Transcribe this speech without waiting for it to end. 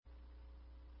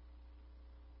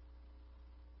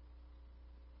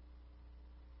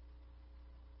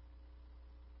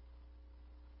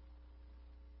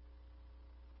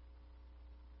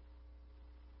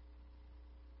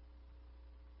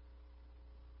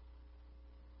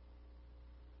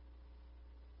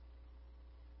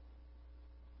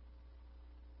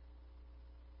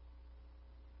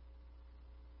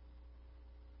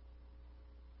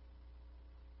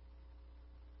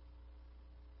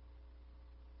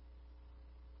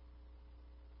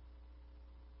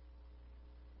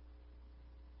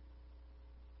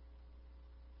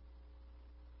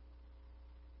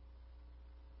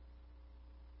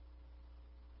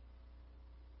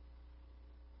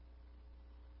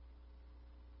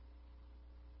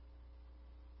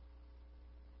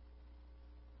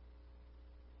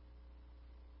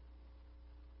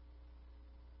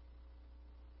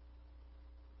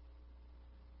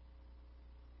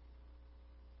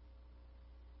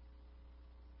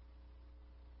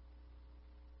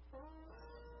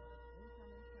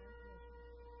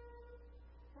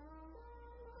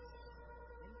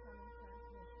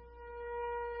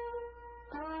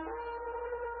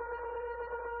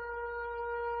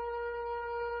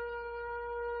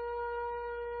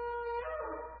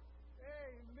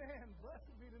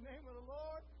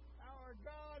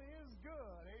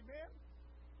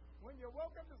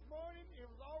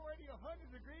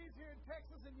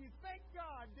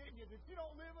you that you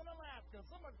don't live in Alaska.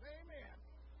 Somebody say amen.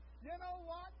 You know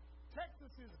what?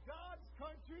 Texas is God's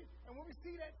country, and when we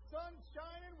see that sun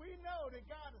shining, we know that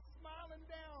God is smiling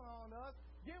down on us,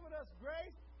 giving us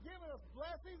grace, giving us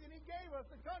blessings, and He gave us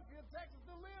the country of Texas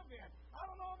to live in. I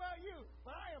don't know about you,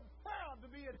 but I am proud to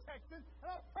be a Texan, and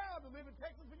I'm proud to live in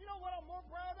Texas. But you know what I'm more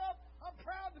proud of? I'm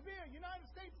proud to be a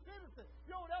United States citizen.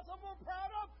 You know what else I'm more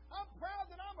proud of? I'm proud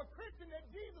that I'm a Christian, that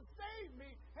Jesus saved me,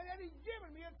 and that He's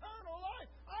given me eternal life.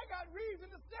 I got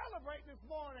reason to celebrate this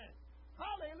morning.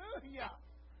 Hallelujah.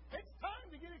 It's time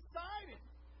to get excited.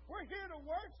 We're here to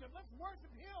worship. Let's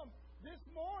worship Him this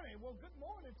morning. Well, good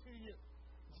morning to you.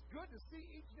 It's good to see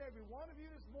each and every one of you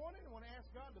this morning. I want to ask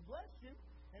God to bless you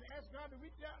and ask God to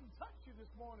reach out and touch you this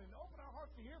morning and open our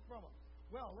hearts to hear from Him.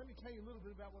 Well, let me tell you a little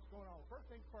bit about what's going on. First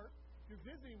things first, if you're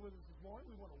visiting with us this morning,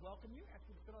 we want to welcome you. Ask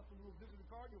you to fill out the little visitor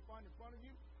card you'll find in front of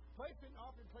you. Place it in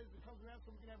offering place that comes around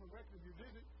so we can have a record of your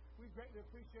visit. We greatly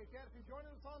appreciate that. If you're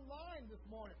joining us online this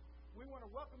morning, we want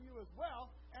to welcome you as well.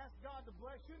 Ask God to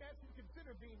bless you and ask you to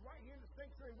consider being right here in the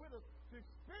sanctuary with us to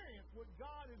experience what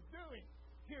God is doing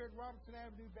here at Robertson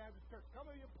Avenue Baptist Church. Come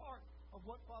and be a part of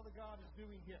what Father God is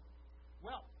doing here.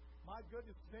 Well, my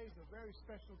goodness, today is a very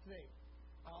special day.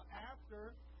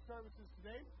 After services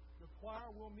today, the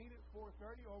choir will meet at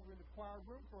 4:30 over in the choir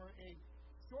room for a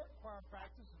short choir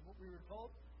practice, is what we were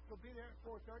told. So be there at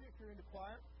 4:30 if you're in the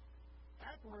choir.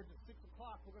 Afterwards, at 6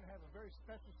 o'clock, we're going to have a very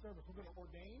special service. We're going to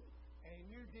ordain a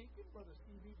new deacon, Brother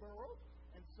Stevie Burrows.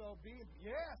 And so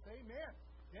yes, amen.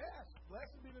 Yes,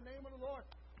 blessed be the name of the Lord.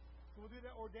 So we'll do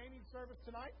that ordaining service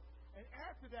tonight. And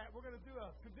after that, we're going to do a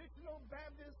traditional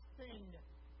Baptist thing.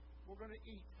 We're going to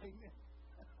eat. Amen.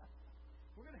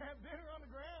 We're going to have dinner on the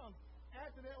ground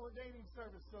after that ordaining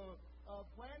service. So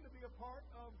plan to be a part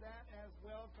of that as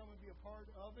well. Come and be a part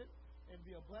of it and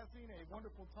be a blessing, a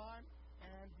wonderful time.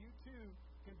 And you too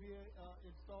can be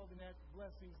installed in that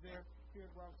blessings there here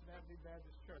at Robertson Avenue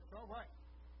Baptist Church. All right.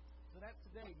 So that's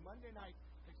today. Monday night,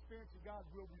 Experiencing God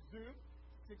will resume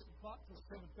 6 o'clock to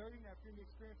 7:30. Now, if you're in the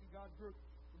Experiencing God group,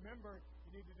 remember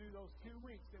you need to do those 2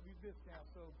 weeks that we missed now.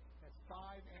 So that's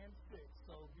 5 and 6.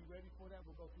 So be ready for that.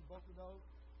 We'll go through both of those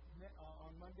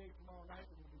on Monday, tomorrow night,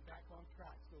 and we'll be back on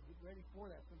track. So get ready for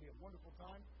that. It's going to be a wonderful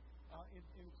time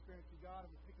in Experiencing God,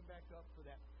 and we're picking back up for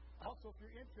that. Also, if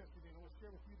you're interested in it, I want to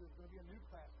share with you there's going to be a new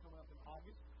class coming up in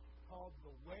August called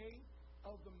The Way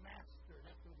of the Master.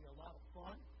 That's going to be a lot of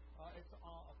fun. It's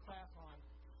a class on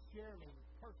sharing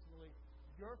personally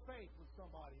your faith with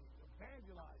somebody,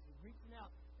 evangelizing, reaching out,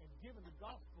 and giving the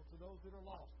gospel to those that are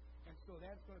lost. And so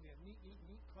that's going to be a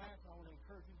neat class. I want to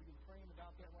encourage you to begin praying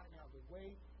about that right now, The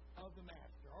Way of the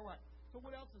Master. All right. So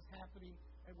what else is happening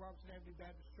at Robertson Avenue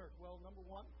Baptist Church? Well, number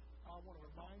one, I want to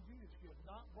remind you that if you have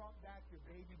not brought back your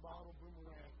baby bottle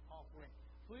boomerang offering,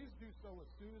 please do so as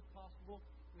soon as possible.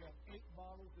 We have 8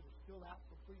 bottles that are still out,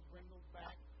 so please bring those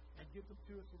back and get them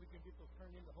to us so we can get those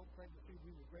turned into Hope Pregnancy.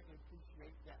 We would greatly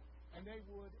appreciate that. And they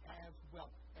would as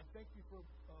well. And thank you for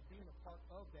being a part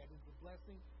of that. It's a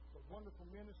blessing, it's a wonderful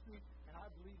ministry, and I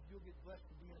believe you'll get blessed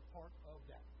for being a part of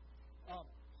that.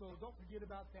 So don't forget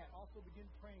about that. Also begin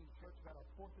praying, church, about our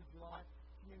 4th of July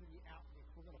community outreach.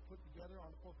 We're going to put together on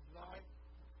the 4th of July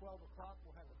at 12 o'clock.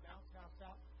 We'll have the bounce house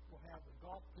out. We'll have the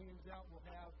golf teams out. We'll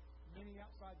have many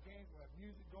outside games. We'll have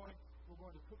music going. We're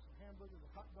going to cook some hamburgers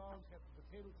and hot dogs, have some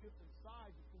potato chips and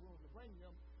sides if you're willing to bring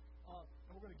them.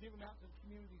 And we're going to give them out to the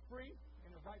community free and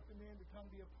invite them in to come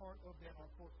be a part of that on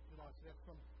 4th of July. So that's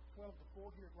from 12 to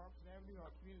 4 here at Robertson Avenue,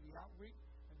 our community outreach.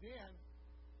 And then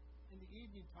in the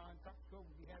evening time, Dr. Cove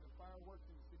will be having fireworks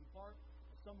in the city park.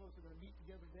 And some of us are going to meet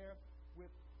together there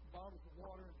with bottles of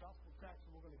water and gospel tracts,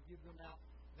 and we're going to give them out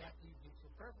that evening. So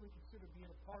prayerfully consider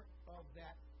being a part of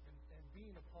that and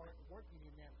being a part of working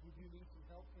in that. We do need some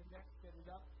help in that, set it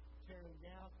up, tearing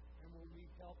down, and we'll need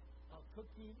help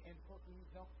cooking, and of course we need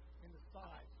help in the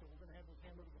sides. So we're going to have those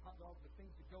hamburgers and hot dogs, the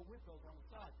things that go with those on the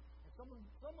side. And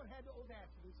someone had the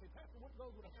audacity to say, Pastor, what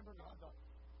goes with a hamburger and hot dog?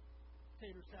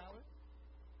 Tater salad,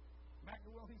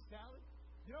 macaroni salad.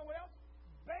 You know what else?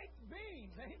 Baked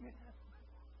beans. Amen.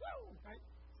 Woo! Right?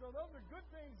 So those are good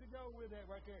things to go with that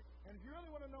right there. And if you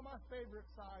really want to know my favorite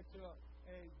side to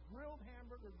a grilled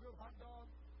hamburger, grilled hot dog,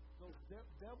 those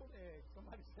deviled eggs.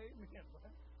 Somebody say amen,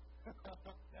 right?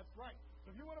 That's right.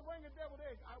 So if you want to bring a deviled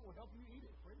egg, I will help you eat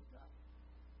it. Praise God.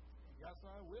 Yes,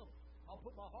 I will. I'll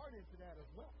put my heart into that as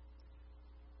well.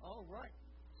 All right.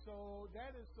 So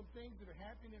that is some things that are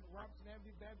happening at Robertson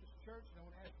Avenue Baptist Church, and I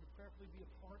want to ask you to prayerfully be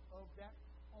a part of that.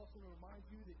 Also to remind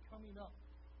you that coming up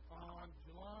on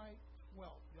July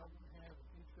 12th, y'all going to have an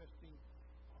interesting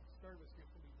service here.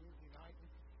 It's going to be Wednesday night.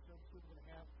 We're going to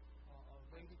have a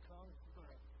lady come. She's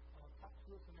going to talk to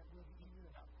us in that Wednesday evening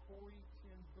about 4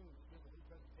 Boom. She did a big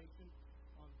presentation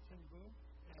on Tim Boom.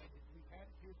 And we had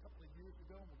it here a couple of years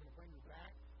ago, and we're going to bring her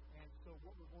back. And so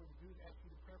what we're going to do is ask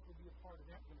you to prayerfully be a part of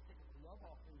that. We're going to take a love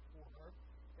offering for her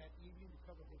that evening to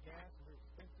cover her gas and her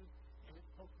expenses, and it's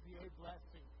supposed to be a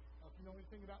blessing. If you know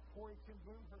anything about Corey Tim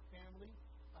Boom, her family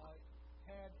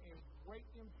had a great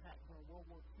impact during World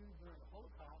War II, during the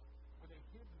Holocaust, where they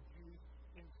hid the Jews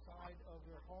inside of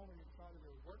their home and inside of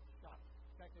their workshop.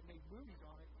 In fact, they made movies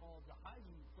on it called The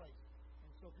Hiding Place.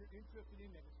 And so if you're interested in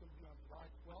that, it's going to be on July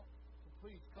 12th. So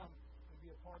please come and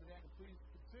be a part of that, and please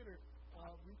consider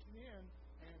reaching in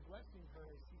and blessing her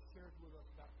as she shares with us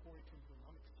about Corey Tim Boom.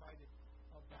 I'm excited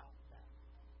about that.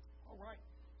 All right.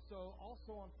 So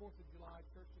also on 4th of July,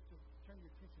 church, just to turn your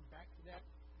attention back to that,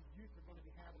 the youth are going to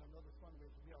be having another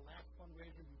fundraiser. It'll be our last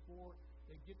fundraiser before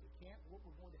they get to camp. What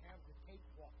we're going to have is a cake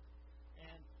walk.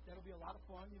 And that'll be a lot of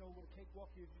fun. You know, what a cake walk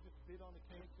is, you just bid on the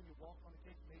cakes and you walk on the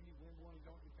cake. Maybe you win one, you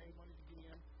don't, you pay money to get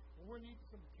in. Well, we're going to need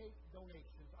some cake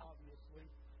donations, obviously.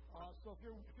 So if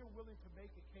you're willing to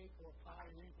make a cake or a pie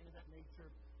or anything of that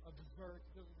nature, a dessert,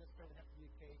 it doesn't necessarily have to be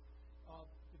a cake,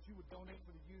 that you would donate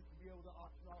for the youth to be able to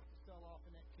auction off, to sell off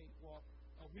in that cake walk,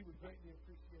 we would greatly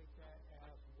appreciate that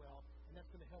as well. And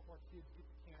that's going to help our kids get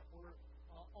to camp. We're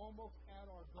almost at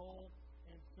our goal,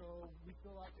 and so we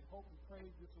feel like and hope and pray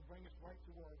this will bring us right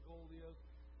to where our goal is.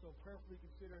 So prayerfully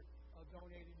consider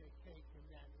donating a cake in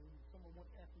that. And someone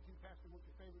wants to ask me, Pastor, what's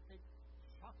your favorite cake?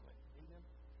 Chocolate. Amen.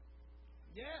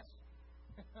 Yes.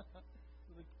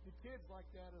 So the kids like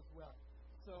that as well.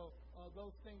 So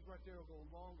those things right there will go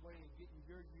a long way in getting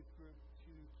your youth group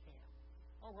to camp.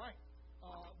 All right.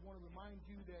 Want to remind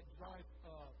you that July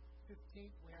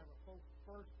 15th, we have our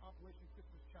first Operation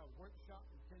Christmas Child Workshop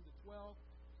from 10 to 12.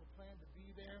 So plan to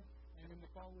be there. And then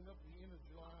the following up, at the end of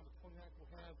July, on the 29th,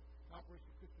 we'll have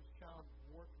Operation Christmas Child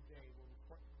Work Day, where we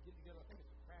get together. I think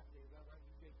it's a craft day. Is that right?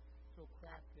 So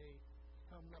craft day is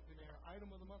coming up in there.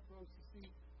 Item of the month for OCC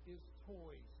is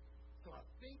toys. So I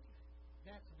think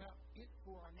that's about it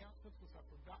for our announcements. Unless I've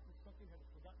forgotten something. Have I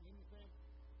forgotten anything?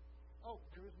 Oh,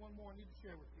 there is one more I need to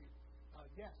share with you.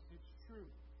 Yes, it's true.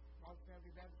 Robertson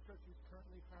Avenue Baptist Church is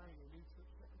currently hiring a new church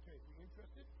secretary. If you're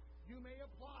interested, you may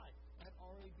apply at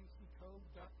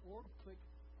rabccode.org. Click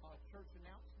church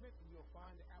announcement, and you'll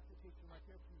find the application right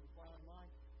there. You can apply online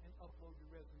and upload your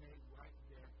resume right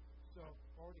there. So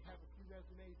we already have a few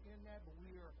resumes in that, but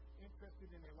we are interested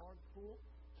in a large pool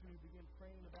to begin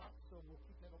praying about. So we'll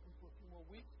keep that open for a few more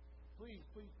weeks. Please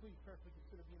prayerfully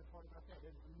consider being a part of that. It's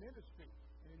a ministry,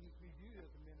 and it needs to be viewed as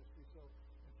a ministry. So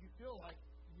if you feel like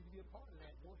you need to be a part of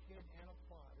that, go ahead and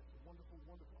apply. It's a wonderful,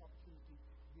 wonderful opportunity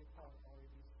to be a part of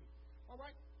RABC. All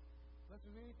right. Unless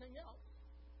there's anything else,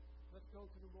 let's go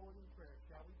to the Lord in prayer,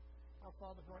 shall we? Our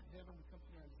Father who art in heaven, we come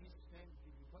to you in Jesus' name. We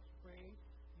give you much praise.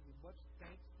 We give you much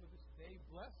thanks for this day.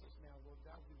 Bless us now, Lord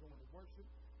God, as we go into worship.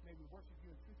 May we worship you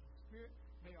in truth and spirit.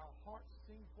 May our hearts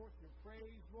sing forth your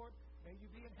praise, Lord. May you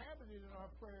be inhabited in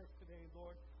our prayers today,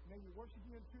 Lord. May we worship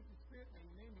you in truth and spirit. May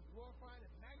your name be glorified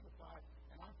and magnified.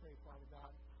 And I pray, Father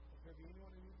God, if there be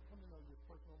anyone who needs to come to know your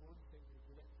personal Lord and Savior,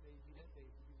 for that day be that day.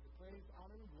 We give you the praise,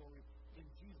 honor, and glory in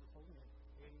Jesus' holy name.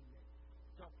 Amen.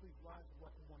 God, please rise and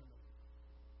welcome one another.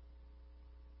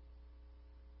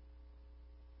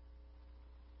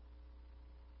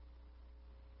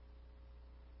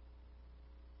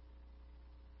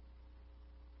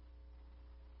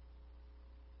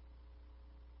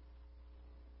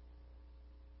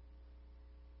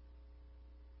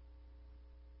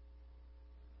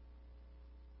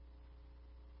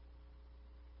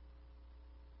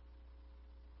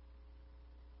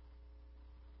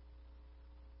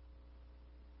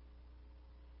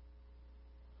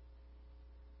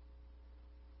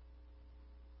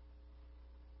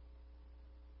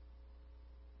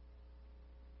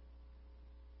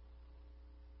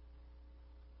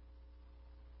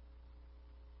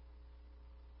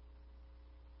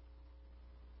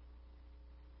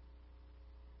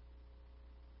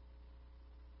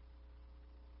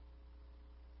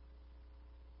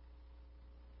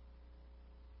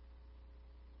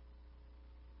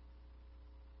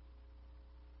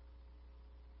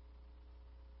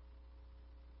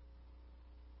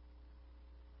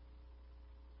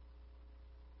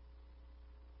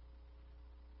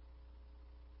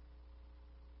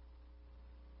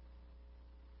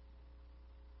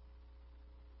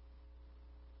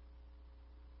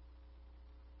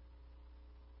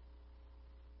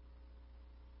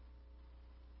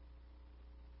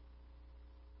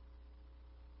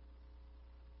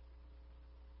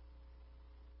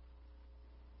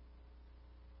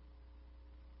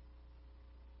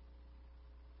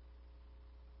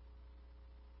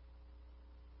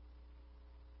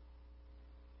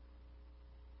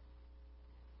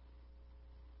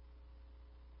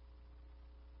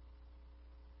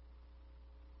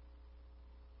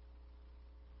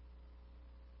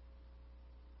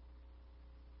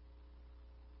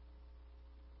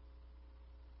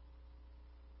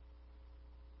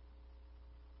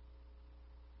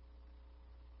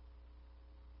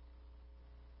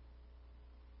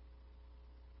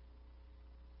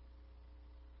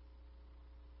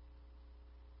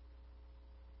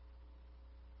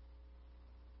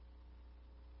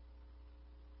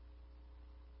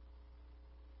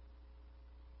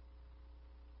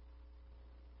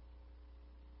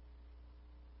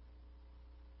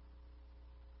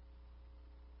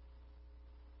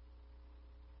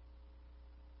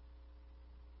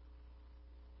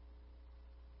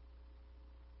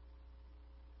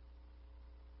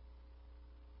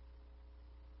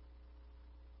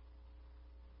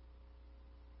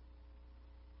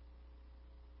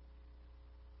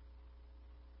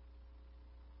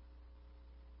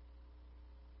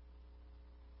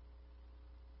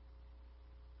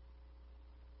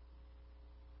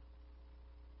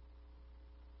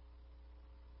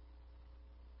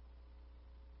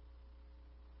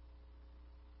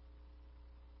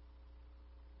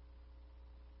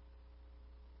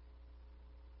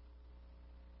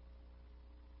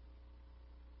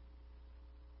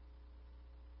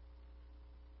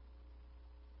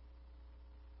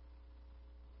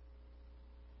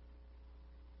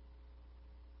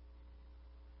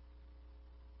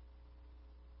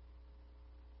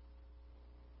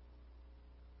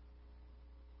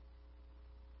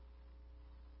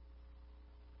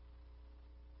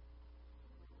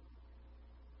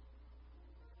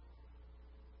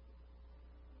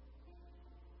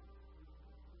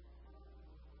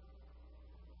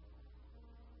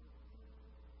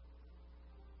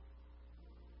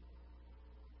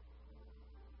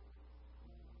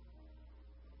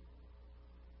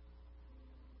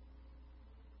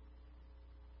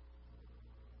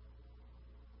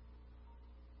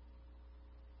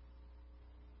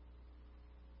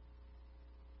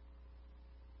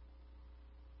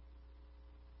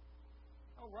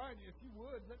 All right, if you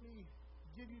would, let me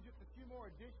give you just a few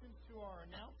more additions to our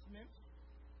announcements.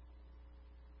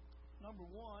 Number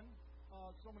one,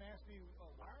 someone asked me,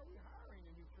 why are we hiring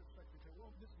a new church secretary?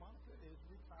 Well, Miss Monica is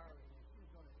retiring, and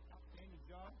she's done an outstanding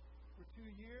job for 2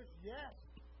 years. Yes,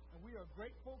 and we are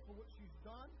grateful for what she's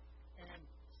done, and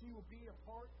she will be a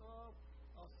part of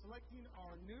selecting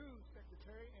our new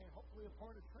secretary and hopefully a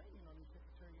part of training our new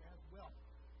secretary as well.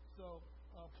 So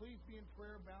please be in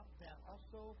prayer about that.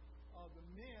 Also, the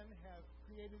men have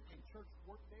created a church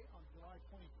workday on July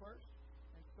 21st,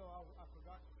 and so I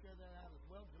forgot to share that out as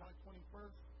well. July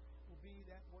 21st will be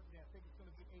that workday. I think it's going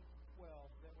to be 8 to 12.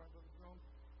 Is that right, Brother Jerome?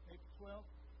 8 to 12.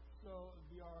 So it'll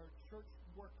be our church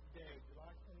workday,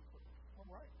 July 21st. All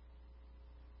right.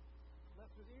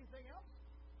 Unless there's anything else,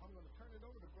 I'm going to turn it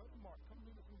over to Brother Mark. Come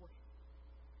lead us in worship.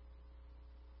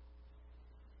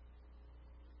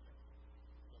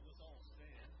 So let's all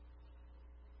stand.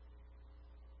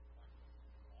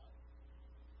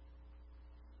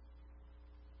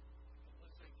 And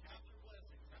let's say, count your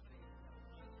blessings. How many have a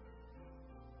blessing?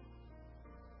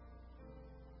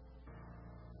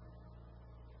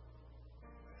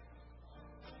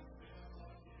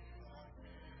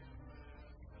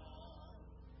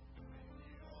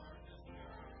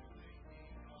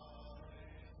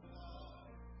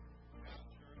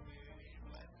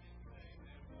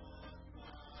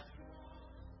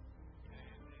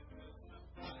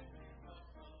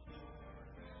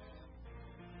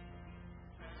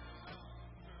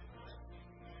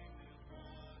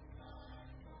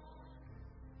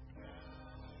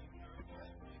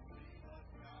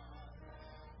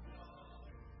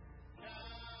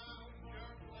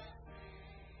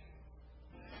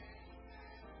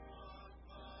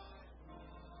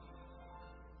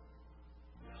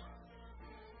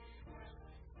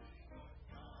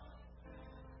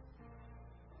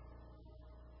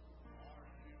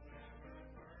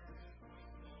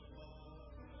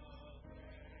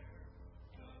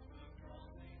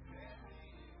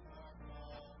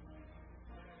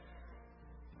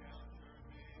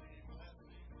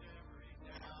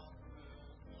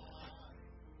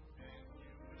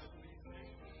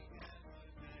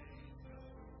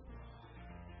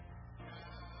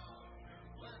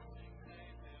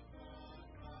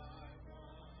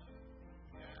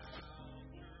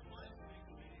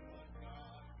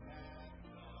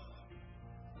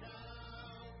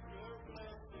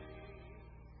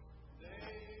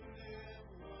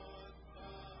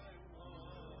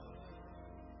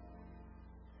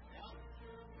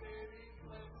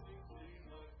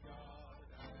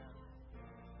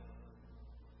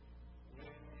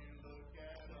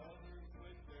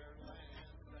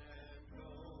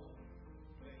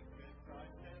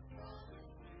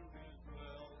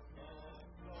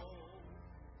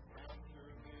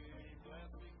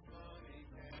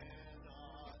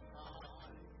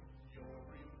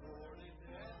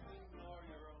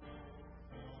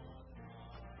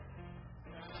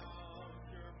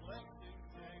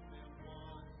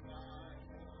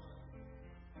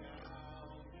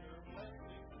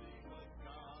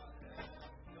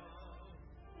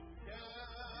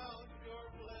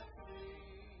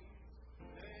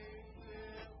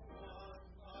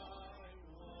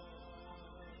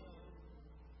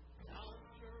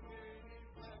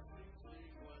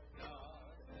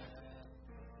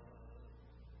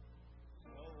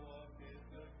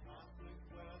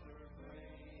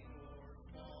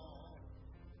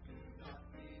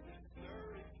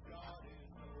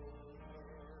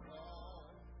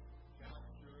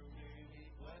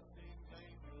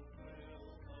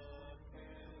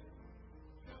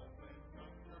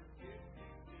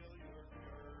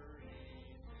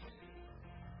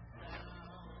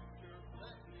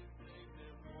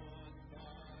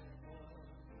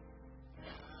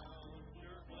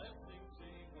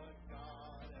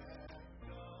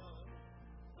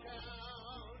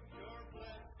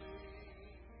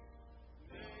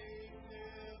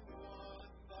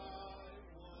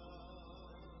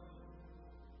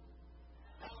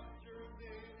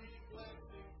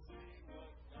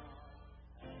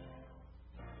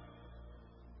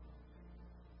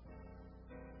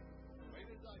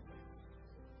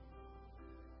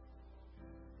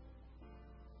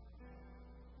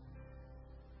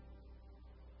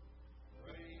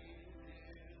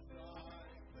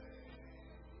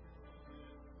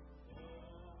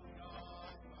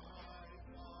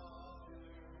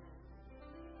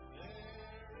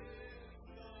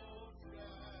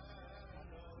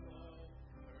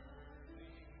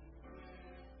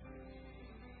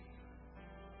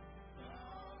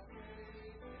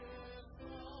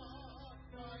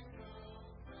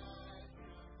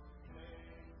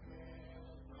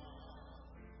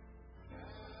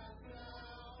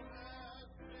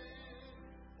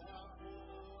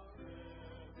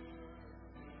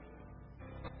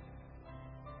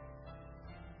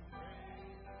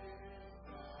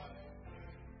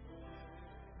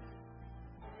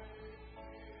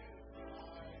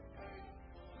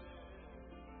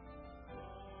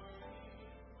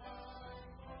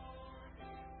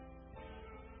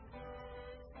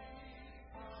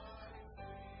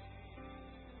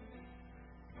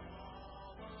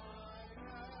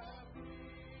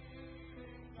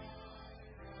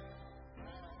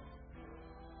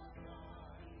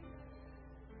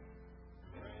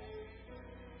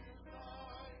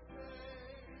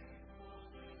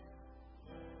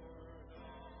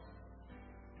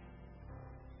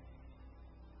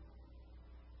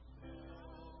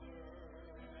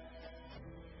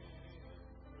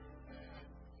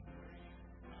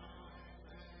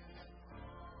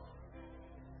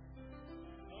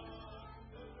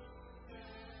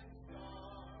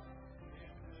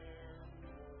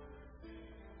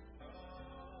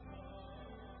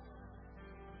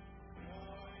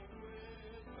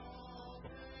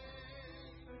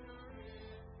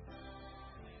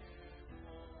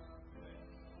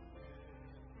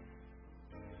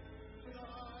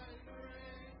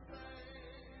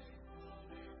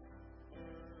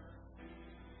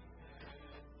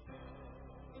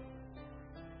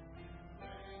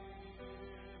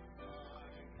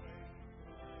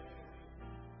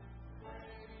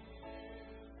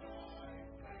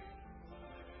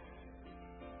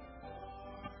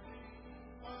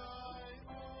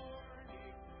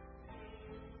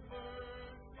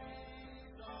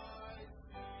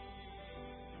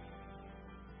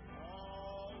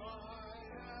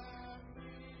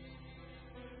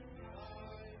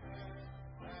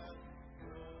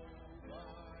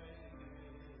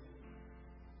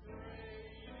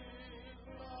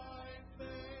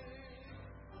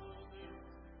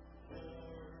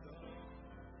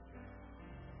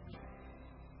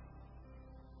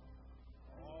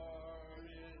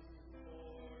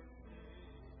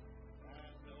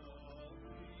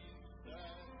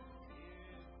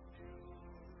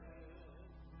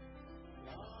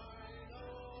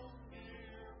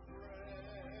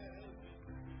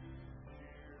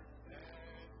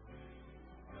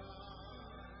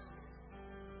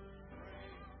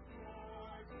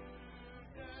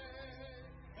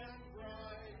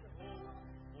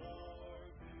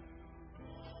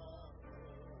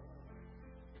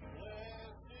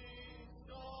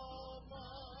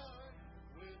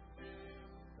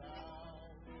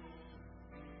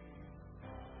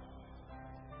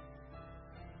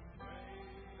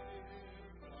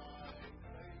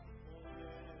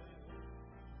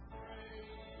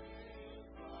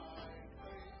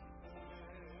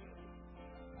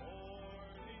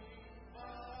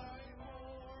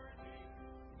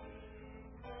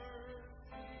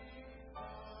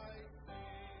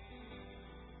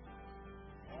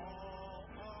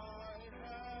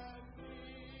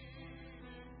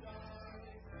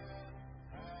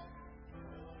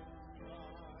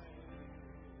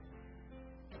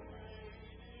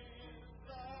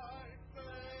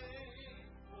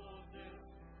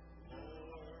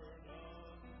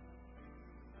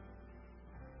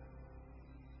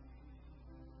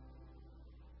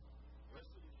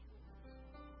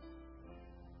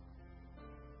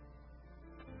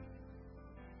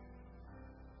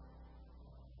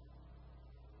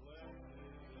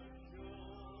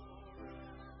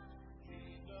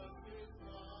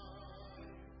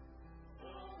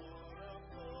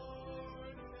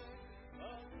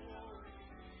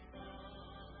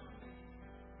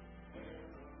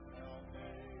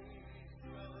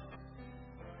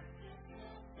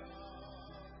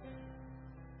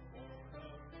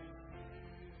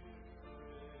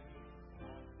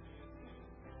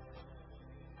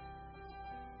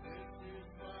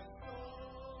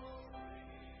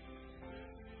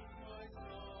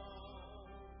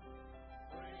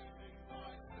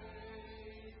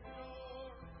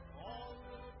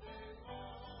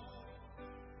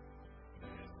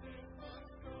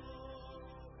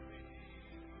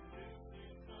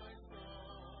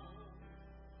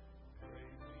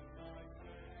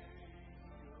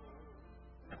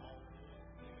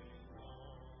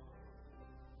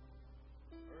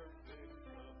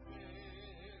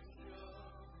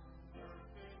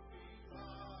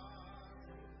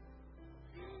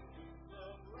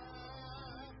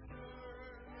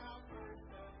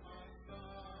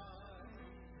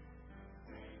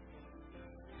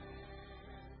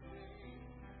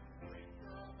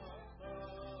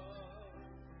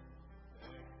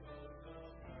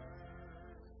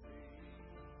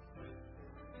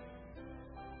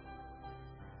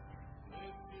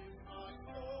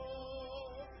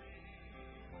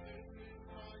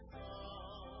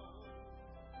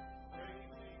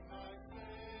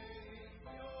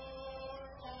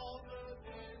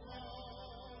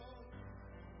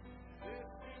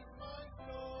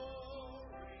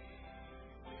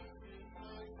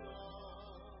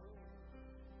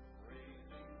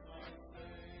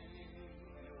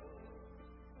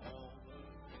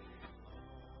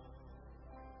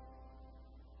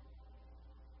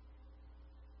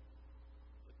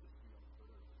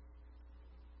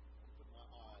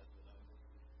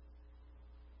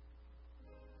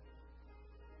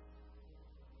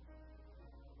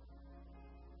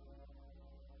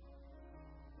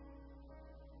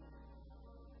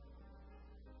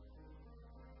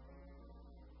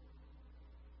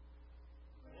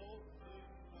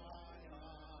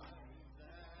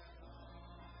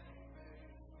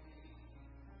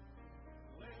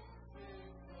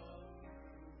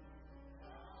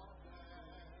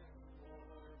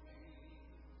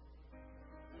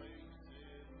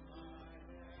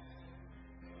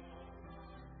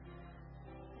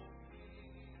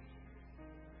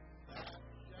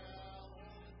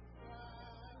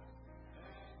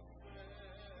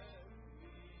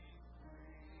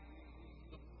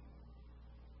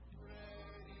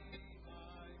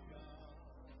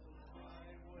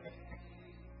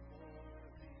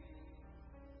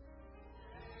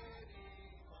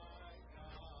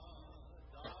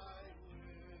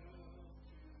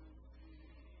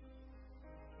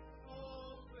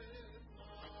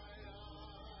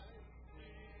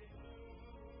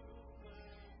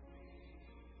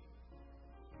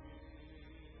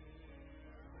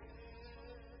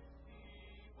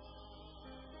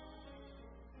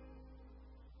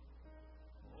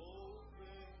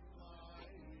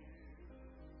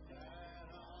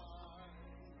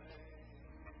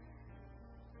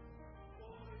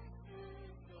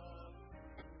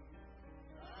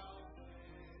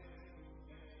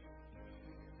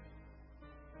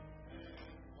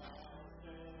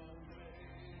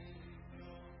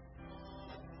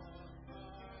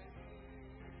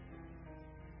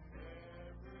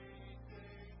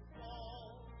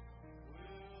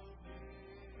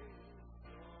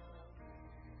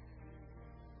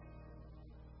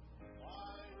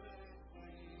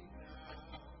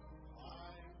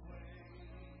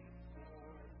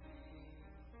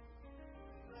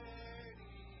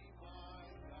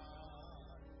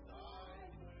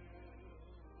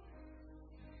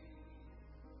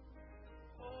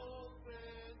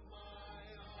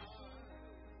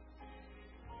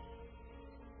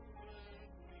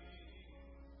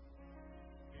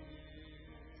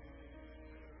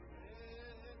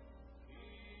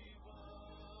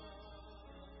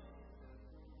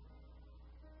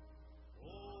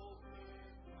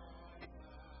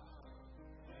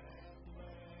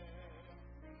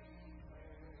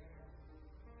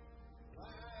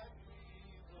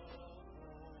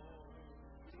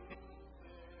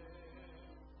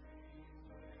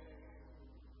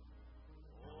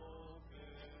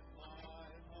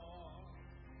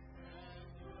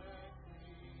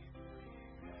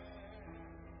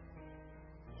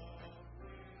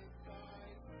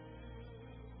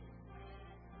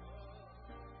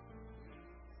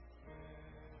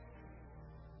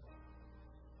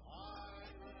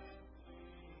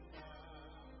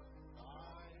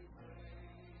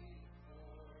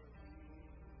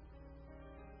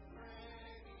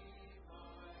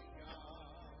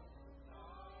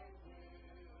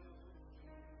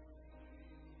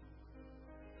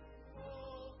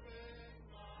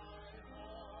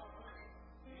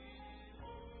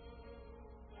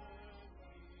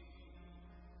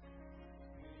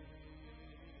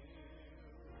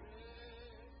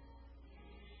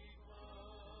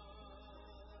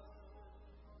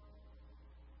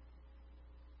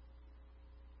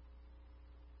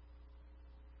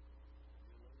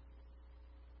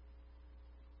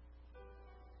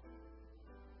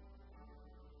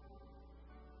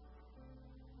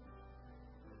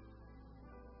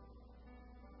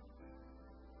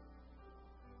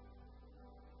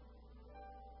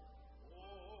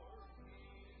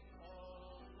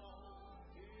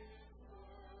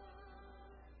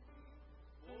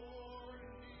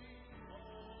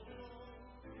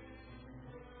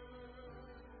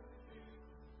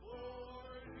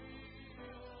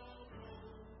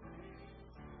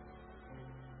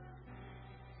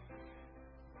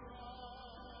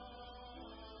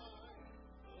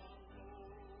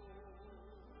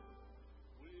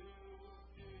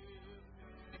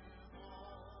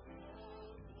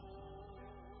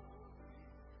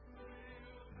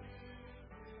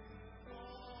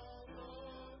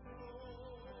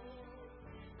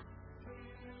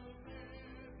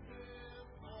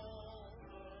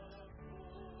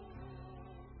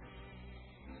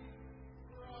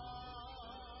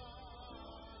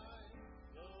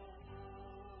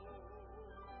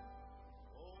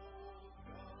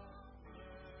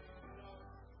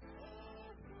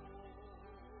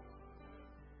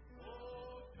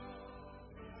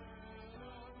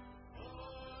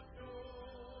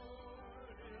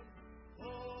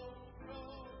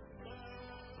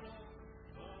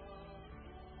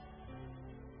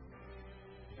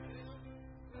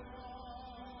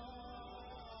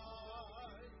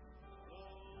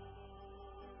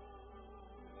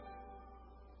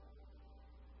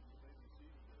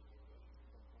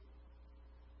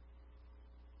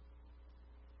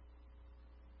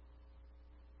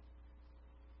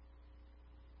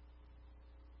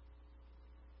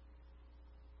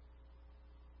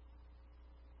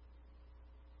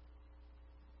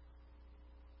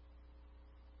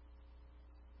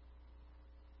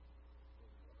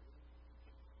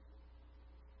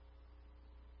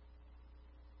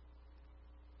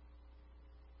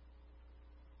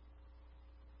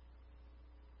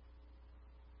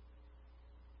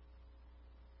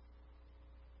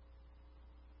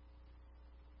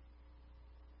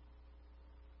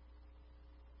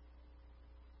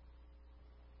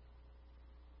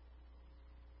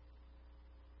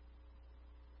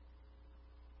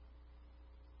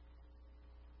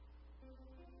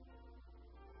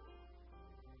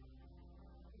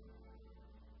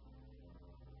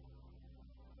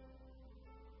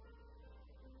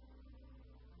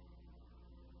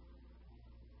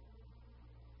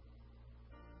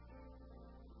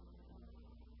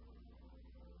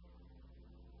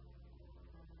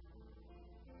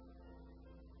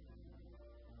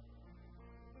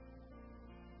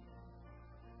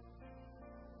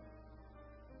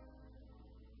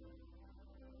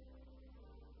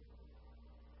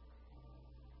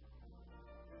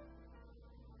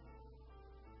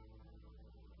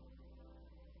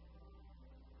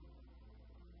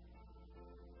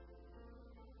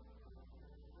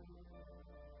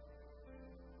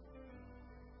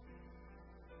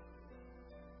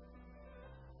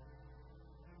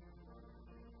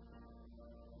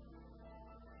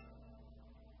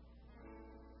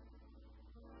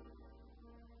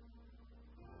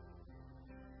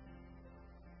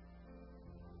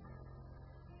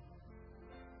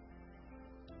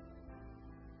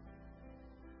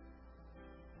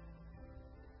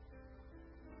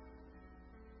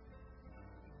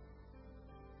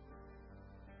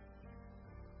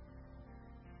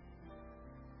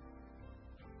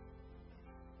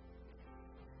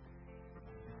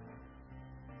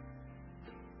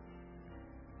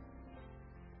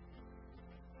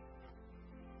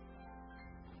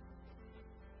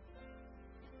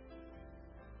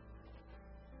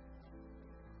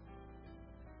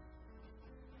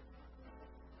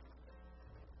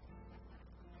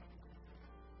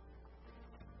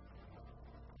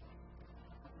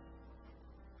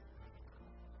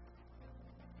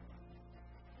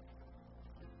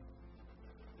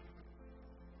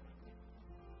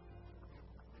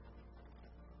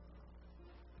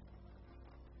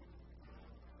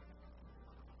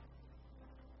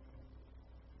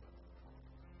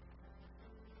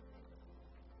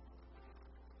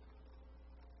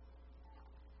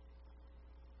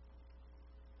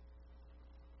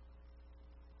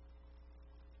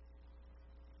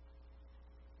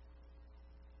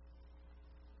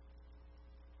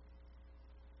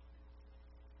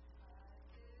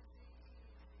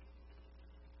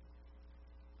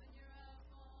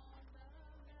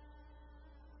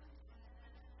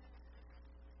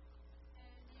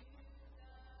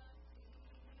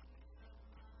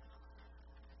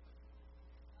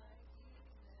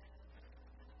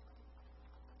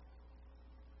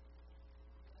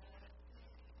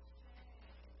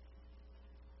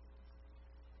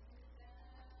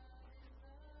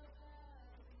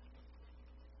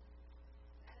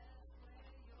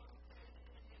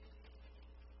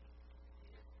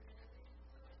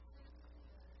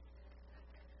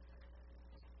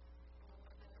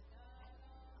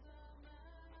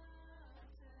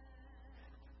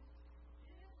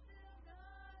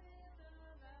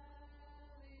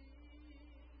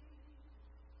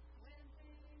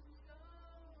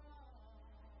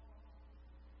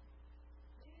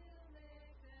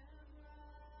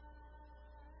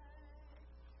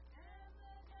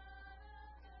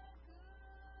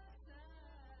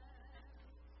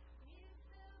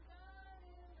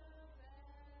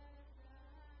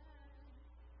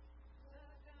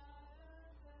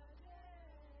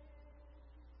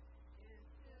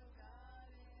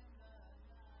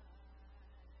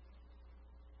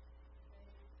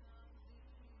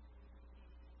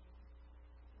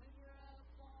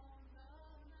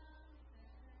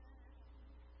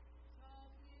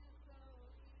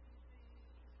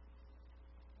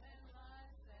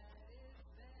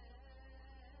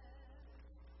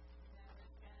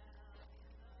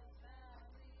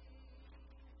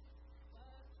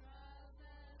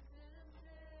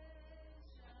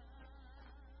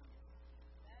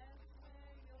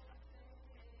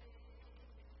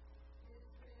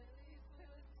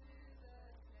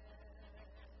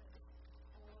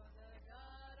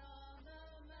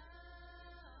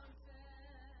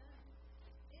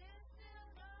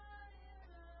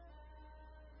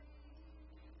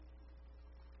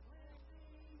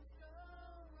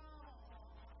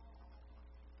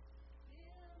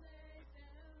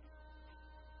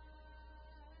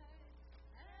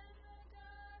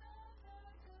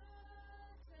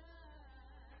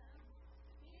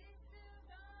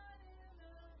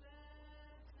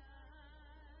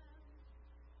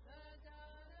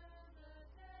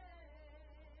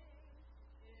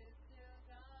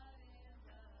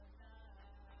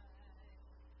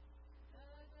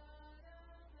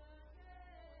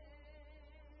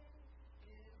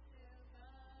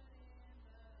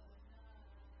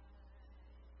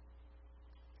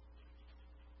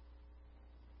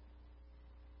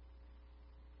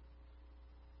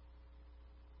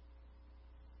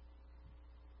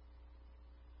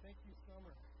 you,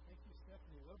 Summer. Thank you,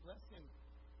 Stephanie. What a blessing.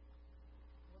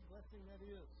 What a blessing that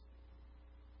is.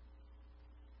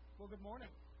 Well, good morning.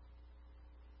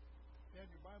 If you have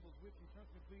your Bibles with you, turn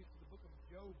to me, please, to the book of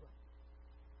Job.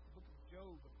 The book of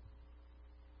Job.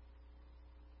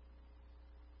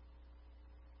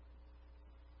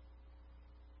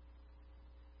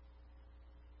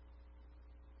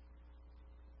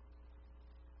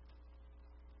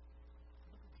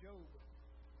 Job.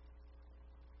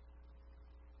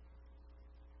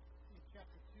 In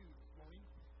chapter 2 this morning.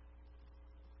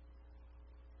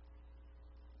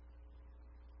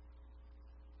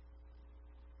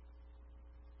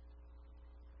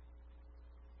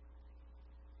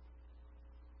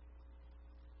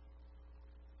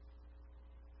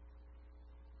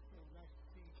 So nice to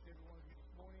see each and every one of you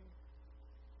this morning.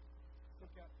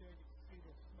 Look out there, get to see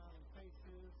those smiling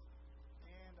faces,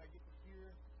 and I get to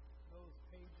hear those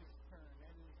pages turn.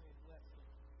 That is a blessing.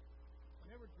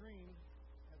 I never dreamed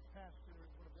as a pastor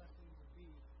what a blessing it would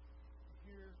be to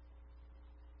hear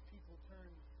people turn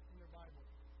in their Bible.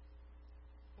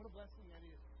 What a blessing that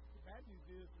is. The bad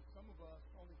news is that some of us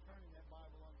only turn in that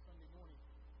Bible on Sunday morning.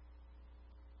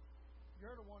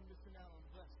 You're the one missing out on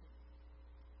the blessing.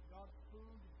 God's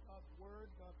food, God's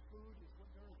word, God's food is what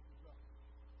nourishes us,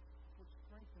 what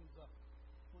strengthens us,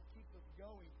 what keeps us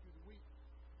going through the week.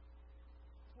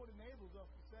 What enables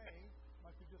us to say,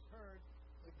 like we just heard,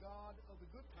 the God of the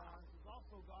good times is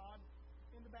also God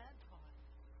in the bad times,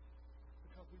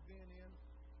 because we've been in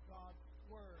God's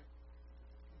Word.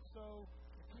 And so,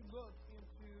 if you look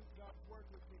into God's Word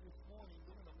with me this morning,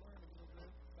 we're going to learn a little bit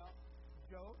about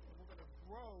Job, and we're going to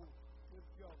grow with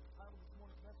Job. The title of this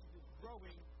morning's message is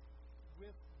Growing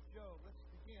with Job. Let's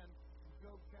begin in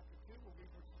Job chapter 2. We'll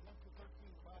read verses 1 through 13,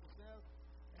 the Bible says,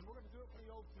 and we're going to do it from the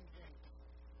Old King James.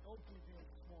 Old King James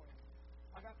this morning.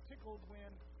 I got tickled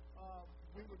when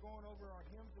we were going over our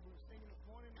hymns that we were singing this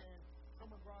morning, and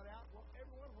someone brought out, well, every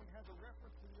one of them has a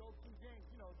reference to the Old King James.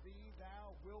 You know, thee,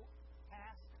 thou, wilt,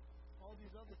 hast, all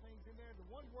these other things in there. The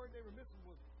one word they were missing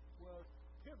was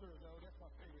hither, though. That's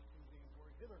my favorite King James word,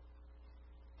 hither.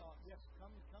 Yes, come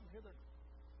hither.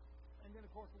 And then, of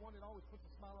course, the one that always puts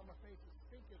a smile on my face is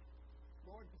stinketh.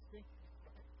 Lord, the stinketh.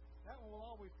 That one will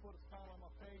always put a smile on my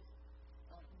face.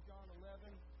 From John 11.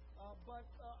 But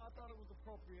I thought it was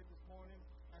appropriate this morning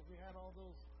as we had all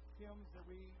those hymns that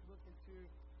we looked into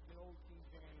the Old King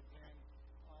James. And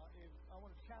I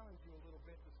want to challenge you a little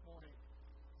bit this morning.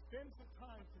 Spend some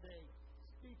time today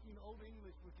speaking Old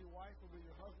English with your wife or with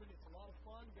your husband. It's a lot of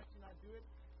fun. Betsy and I do it.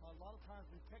 A lot of times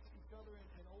we text each other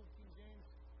in Old King James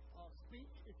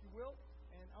speech, if you will.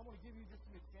 And I want to give you just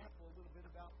an example a little bit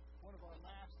about one of our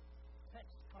last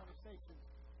text conversations.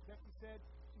 Betsy said,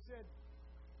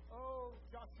 Oh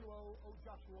Joshua,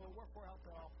 wherefore art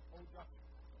thou, O Joshua?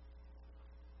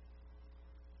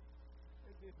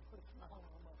 It did put a smile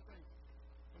on my face.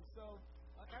 And so,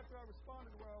 after I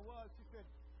responded where I was, she said,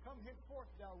 come henceforth,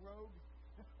 thou rogue.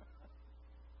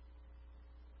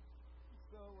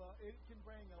 So, it can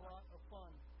bring a lot of fun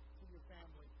to your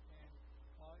family. And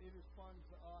it is fun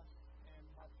to us. And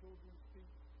my children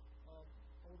speak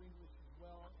Old English as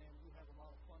well, and we have a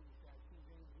lot of fun with that. King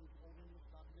James is Old English,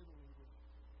 not Middle English.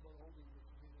 But Old English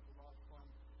to me is a lot of fun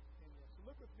in there. So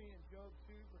look with me in Job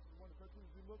 2, verses 1 to 13,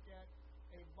 as we look at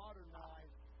a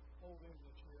modernized Old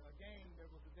English here. Again, there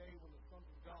was a day when the sons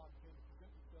of God came to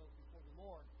present themselves before the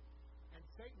Lord. And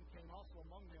Satan came also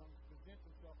among them to present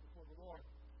himself before the Lord.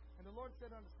 And the Lord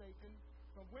said unto Satan,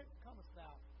 from whence comest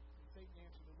thou? And Satan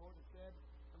answered the Lord and said,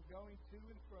 from going to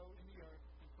and fro in the earth,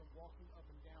 and from walking up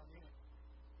and down in it.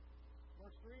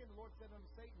 Verse 3, and the Lord said unto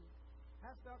Satan,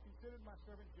 hast thou considered my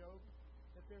servant Job,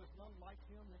 that there is none like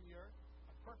him in the earth,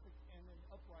 a perfect and an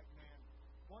upright man,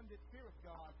 one that feareth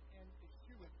God and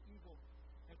escheweth evil,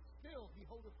 and still he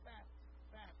holdeth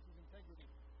fast his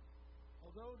integrity.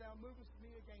 Although thou movest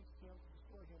me against him to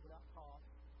destroy him without cause,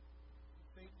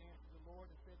 Satan answered the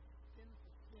Lord and said, sin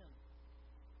for sin.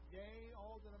 Yea,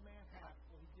 all that a man hath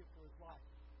will he give for his life.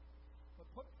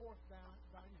 But put forth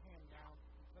thine hand now,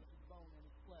 and touch his bone and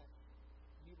his flesh,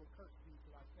 and he will curse thee to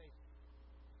thy face.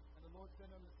 And the Lord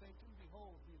said unto Satan,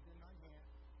 behold, he is in thine hand,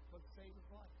 but save his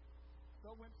life.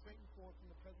 So went Satan forth from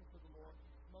the presence of the Lord,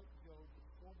 and smote Job with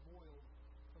 4 boils,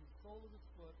 from the sole of his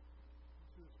foot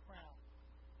to his crown.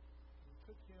 And he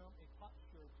took him a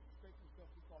potsherd to scrape himself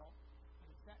withal, and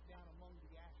he sat down among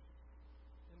the ashes.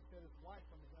 Then said his wife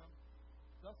unto him,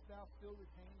 dost thou still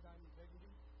retain thine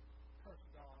integrity? Curse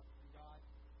God and die.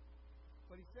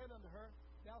 But he said unto her,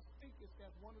 thou speakest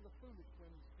as one of the foolish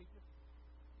women speaketh.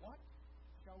 What?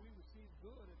 Shall we receive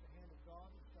good at the hand of God,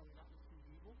 and shall we not receive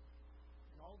evil?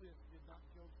 And all this did not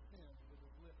Job sin with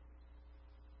his lips.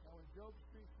 Now when Job's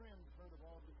three friends heard of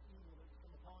all this evil that was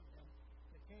come upon him,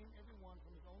 they came every one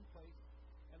from his own place,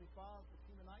 Eliphaz the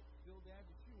Temanite, Bildad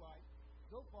the Shuhite,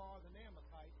 Zophar the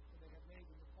Naamathite, for they had made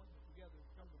an appointment together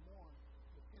to come to mourn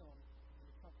with him and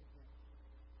to comfort him.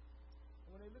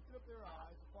 And when they lifted up their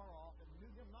eyes afar off and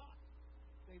knew him not,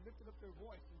 they lifted up their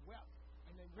voice and wept,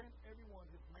 and they rent every one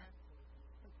his mantle and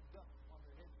sprinkled dust upon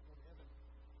their heads toward heaven.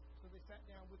 So they sat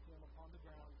down with him upon the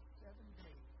ground 7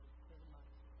 days and 7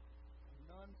 nights. And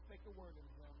none spake a word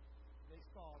unto him. They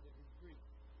saw that his grief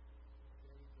was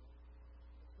very great.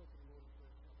 Let's go to the Lord in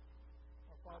prayer.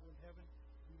 Our Father in heaven,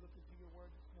 we look into your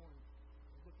word this morning.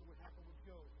 We look at what happened with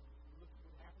Job. We look at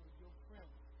what happened with Job's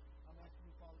friends. I'm asking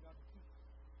you, Father God, to teach us,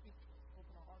 speak to us,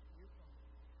 open our hearts to hear from you.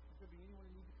 If there be anyone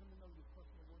who needs to come to know you,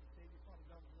 personal Lord and Savior, Father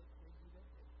God, let us do that.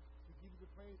 We give you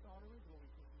the praise, honor, and glory.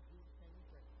 For in Jesus' name we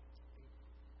pray. Amen.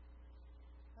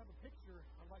 I have a picture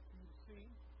I'd like for you to see.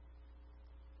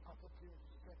 I'll put here in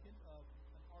a second of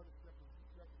an artist's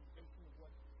representation of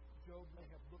what Job may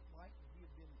have looked like if he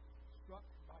had been struck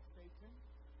by Satan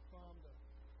from the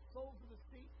soles of his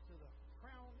feet to the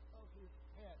crown of his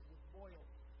head with boils.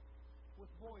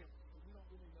 With boils. And we don't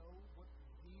really know what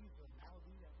disease or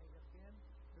malady that may have been.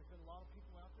 There's been a lot of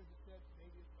people out there that said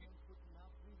maybe it's hand, foot, and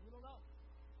mouth disease. We don't know.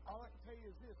 All I can tell you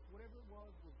is this: whatever it was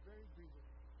very grievous.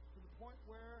 To the point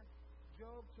where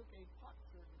Job took a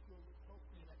potsherd, if you'll look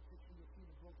closely in that picture, you'll see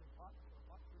the broken pot, where a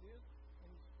potsherd is, and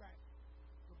he scratched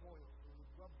the boils, and he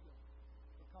rubbed them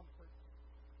for comfort.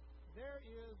 There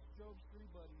is Job's 3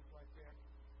 buddies right there,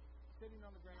 sitting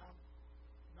on the ground,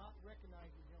 not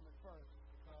recognizing him at first,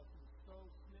 because he was so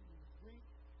smitten with grief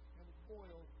and with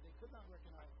boils that they could not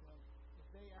recognize him, but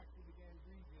they actually began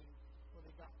grieving when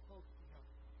they got close to him.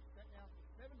 Sat down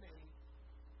for 7 days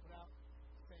without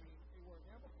saying a word.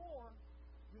 Now before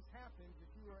this happened,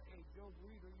 if you are a Job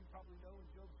reader, you probably know in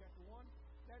Job chapter 1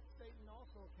 that Satan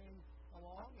also came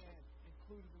along and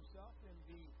included himself in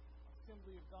the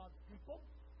assembly of God's people,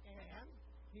 and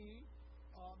he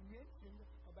mentioned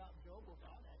about Job, or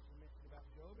God actually mentioned about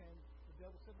Job, and the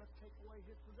devil said, let's take away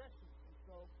his possessions. And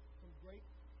so some great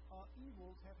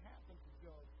evils have happened to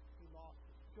Job. He lost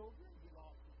his children, he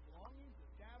lost his belongings,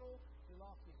 his cattle, he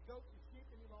lost his goats, his sheep,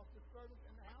 and he lost his servants,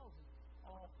 and the houses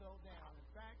all fell down. In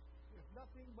fact, there's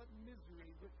nothing but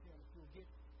misery with him if you'll get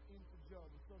into Job.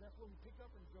 And so that's what we pick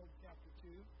up in Job chapter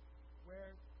 2,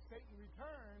 where Satan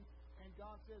returns, and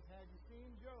God says, have you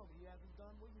seen Job? He hasn't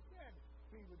done what you said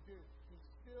he would do. He's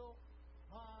still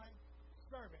my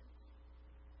servant.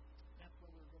 That's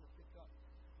what we're going to pick up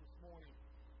this morning.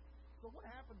 So what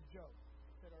happened to Job?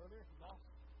 I said earlier, he lost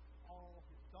all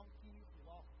his donkeys, he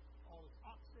lost all his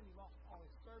oxen, he lost all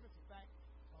his servants. In fact,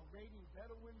 raiding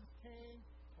Bedouins came,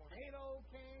 tornado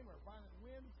came, or violent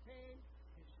winds came.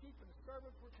 His sheep and his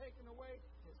servants were taken away.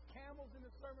 His camels and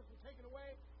his servants were taken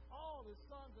away. All his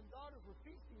sons and daughters were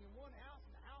feasting in one house,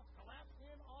 and the house collapsed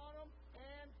in on them.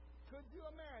 And could you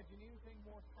imagine anything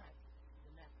more tragic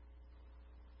than that?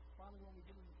 Finally, when we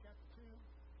get into chapter 2,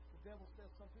 the devil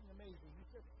says something amazing. He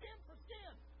says, skin for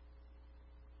skin.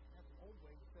 That's an old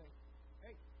way to say,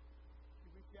 hey, you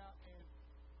reach out and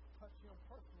touch him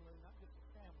personally, not just his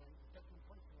family, but touch him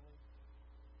personally.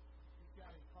 Reach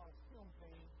out and cause him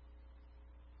pain.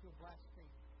 He'll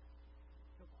blaspheme.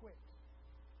 He'll quit.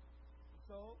 And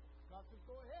so, God says,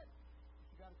 go ahead. But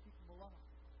you got to keep him alive.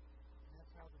 And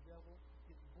that's how the devil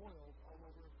gets boiled all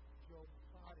over Job's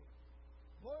body.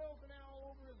 Boils are now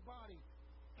all over his body.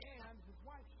 And his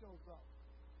wife shows up.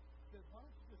 She says, why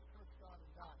don't you just curse God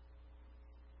and die?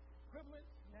 Equivalent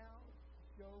now to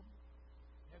Job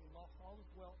having lost all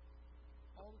his wealth,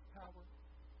 all his power,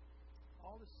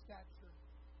 all his stature,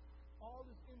 all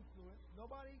his influence.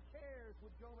 Nobody cares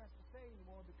what Job has to say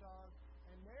anymore because,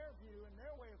 in their view, in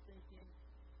their way of thinking,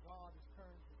 God has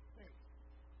turned his face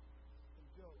from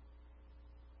Job.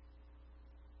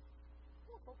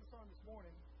 We'll focus on this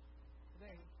morning,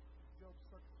 today, Job's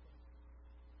circumstance.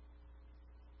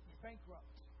 He's bankrupt.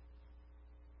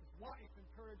 His wife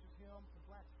encourages him to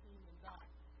blaspheme and die.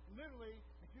 Literally,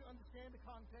 if you understand the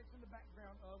context and the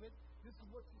background of it, this is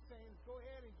what she's saying: go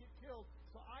ahead and get killed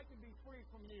so I can be free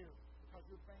from you because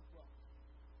you're bankrupt.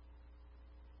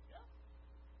 Yeah?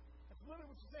 That's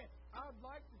literally what she's saying. I'd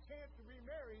like the chance to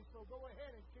remarry, so go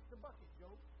ahead and kick the bucket,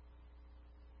 Job.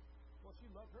 Well,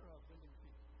 she loved her husband, didn't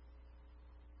she?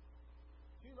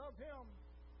 She loved him.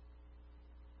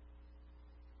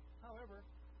 However,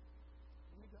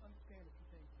 we need to understand a few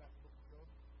things about the book of Job.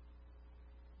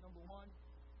 Number one,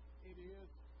 it is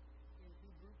in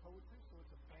Hebrew poetry, so it's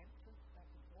a banter back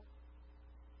and forth.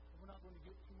 And we're not going to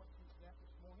get too much into that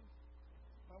this morning.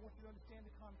 But I want you to understand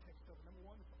the context of it. Number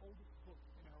one, it's the oldest book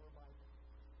in our Bible.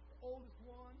 The oldest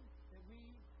one that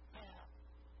we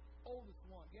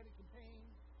yet it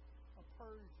contains a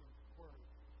Persian word.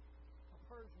 A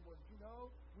Persian word. You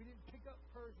know, we didn't pick up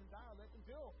Persian dialect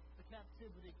until the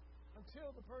captivity,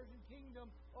 until the Persian kingdom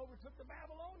overtook the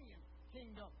Babylonian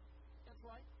kingdom. That's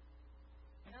right.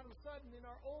 And all of a sudden, in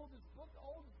our oldest book, the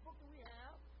oldest book that we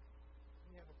have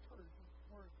a Persian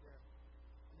word there.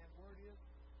 And that word is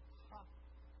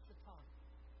ha-shatan.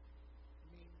 It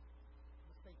means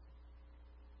the Satan.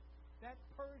 That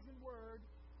Persian word,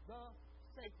 the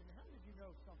Satan. How did you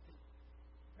know something?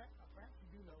 Perhaps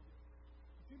you do know this.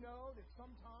 Did you know that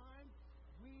sometimes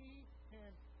we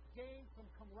can gain some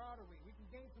camaraderie, we can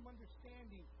gain some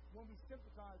understanding when we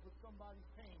sympathize with somebody's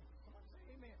pain? Somebody say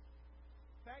amen.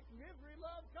 In fact, misery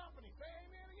loves company. Say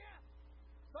amen again.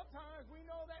 Sometimes we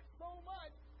know that so much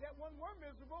that when we're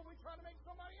miserable, we try to make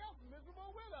somebody else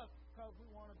miserable with us because we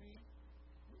want to be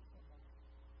with somebody.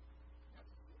 That's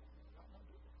a good thing. God not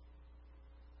do that.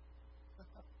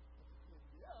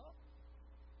 Yeah.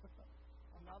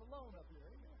 I'm not alone up here.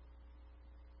 Amen.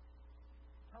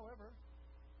 However,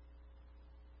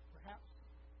 perhaps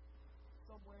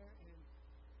somewhere in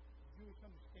Jewish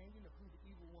understanding of who the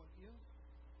evil one is,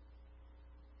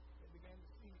 they began to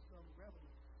see some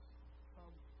revelation,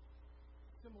 some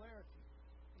similarity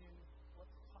in what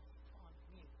Hashatan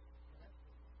means. And that's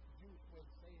the Jewish way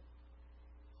to say it.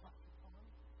 Hashatan.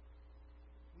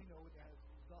 We know it as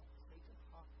the Satan.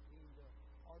 Ha being the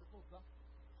article, the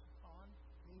Shatan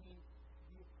meaning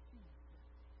the accuser.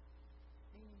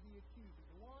 Meaning the accuser.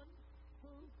 The one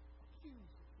who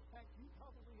accuses. In fact, you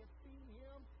probably have seen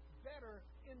him better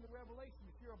in the Revelation.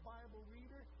 If you're a Bible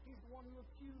reader, he's the one who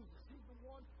accuses. He's the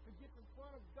one who gets in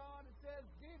front of God and says,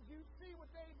 did you see what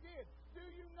they did? Do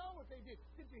you know what they did?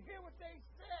 Did you hear what they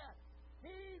said?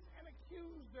 He's an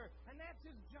accuser, and that's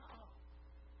his job.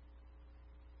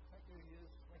 Right there he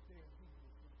is, right there in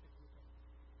Hebrews.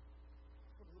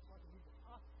 That's what it looks like in Hebrews.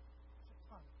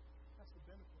 Shatan. That's the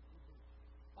benefit we do.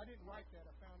 I didn't write that.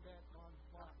 I found that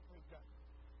online. Praise God.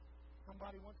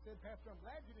 Somebody once said, Pastor, I'm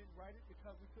glad you didn't write it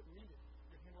because we couldn't read it.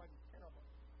 Your handwriting is terrible.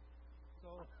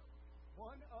 So,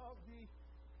 one of the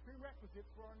prerequisites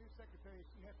for our new secretary is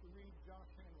she has to read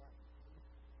John's handwriting.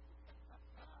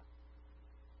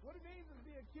 What it means is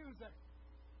the accuser.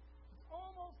 It's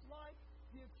almost like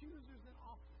the accusers in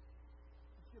office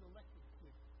that you get elected to,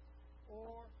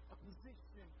 or a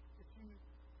position that you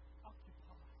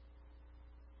occupy.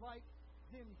 Like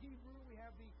in Hebrew, we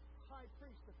have the high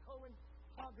priest, the Kohen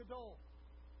Hagadol.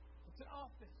 It's an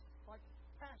office, like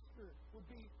pastor would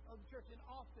be of the church, an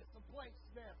office, a place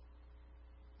there.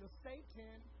 The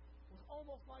Satan was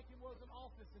almost like it was an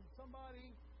office and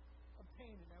somebody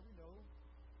obtained it. Now we know,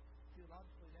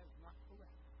 theologically, that is not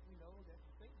correct. We know that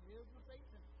Satan is the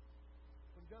Satan,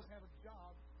 but he does have a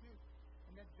job too,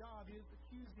 and that job is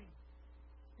accusing.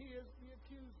 He is the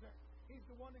accuser. He's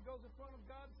the one that goes in front of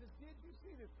God and says, did you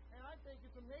see this? And I think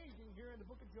it's amazing here in the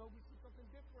book of Job, we see something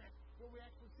different, where we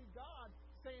actually see God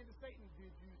saying to Satan,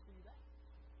 did you see that?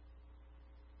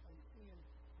 Are you seeing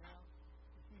now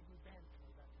the Hebrew banter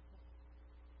about before?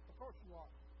 Of course you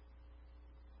are.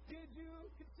 Did you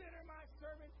consider my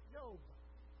servant Job?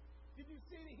 Did you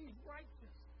see that he's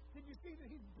righteous? Did you see that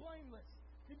he's blameless?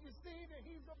 Did you see that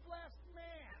he's a blessed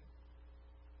man?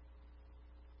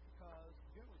 Because,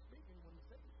 generally speaking, when the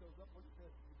Satan shows up, what he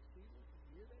says, did you see this? Did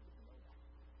you hear that? Did you know that?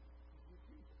 He's the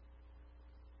accuser.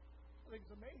 I think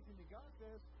it's amazing that God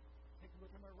says, take a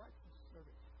look at my righteous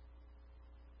servant.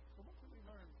 So what can we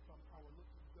learn from our look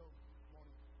at Job this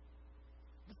morning?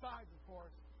 Besides, of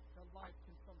course, that life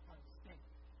can sometimes stink.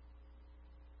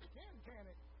 It can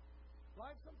it?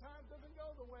 Life sometimes doesn't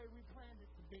go the way we planned it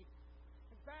to be.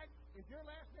 In fact, if your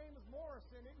last name is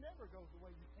Morrison, it never goes the way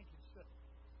you think it should.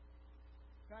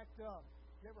 In fact,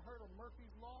 you ever heard of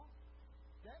Murphy's Law?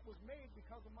 That was made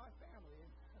because of my family.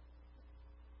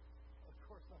 Of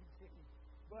course, I'm kidding.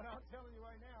 But I'm telling you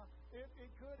right now, if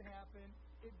it could happen,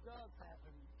 it does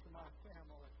happen to my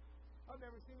family. I've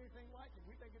never seen anything like it.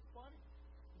 We think it's funny.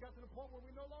 We got to the point where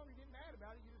we no longer get mad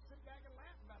about it. You just sit back and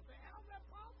laugh about it. Say, how's that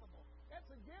possible? That's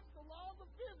against the laws of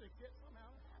physics. Yet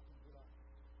somehow it happens with us.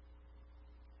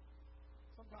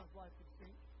 Sometimes life can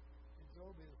stink, and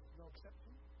Job is no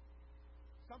exception.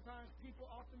 Sometimes people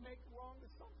often make wrong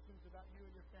assumptions about you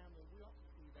and your family. We often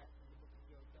see that in the book of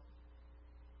Job, don't we?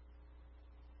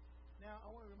 Now, I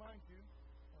want to remind you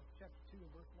of chapter 2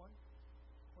 and verse 1,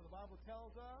 where the Bible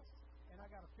tells us, and I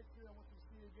got a picture I want you to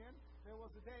see again. There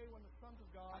was a day when the sons of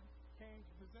God came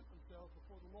to present themselves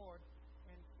before the Lord,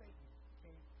 and Satan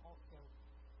came also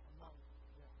among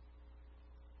them.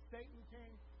 Satan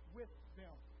came with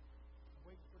them. I'm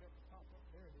waiting for that to pop up.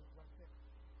 There it is, right there.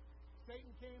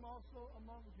 Satan came also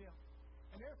among them.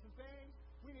 And there's some things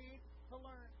we need to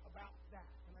learn about that.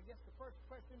 guess the first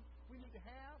question we need to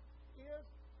have is,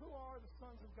 who are the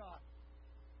sons of God?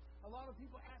 A lot of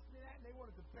people ask me that, and they want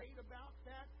to debate about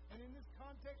that. And in this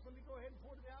context, let me go ahead and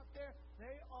put it out there.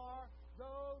 They are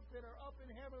those that are up in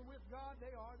heaven with God.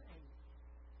 They are the angels.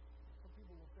 Some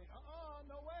people will say,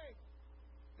 no way.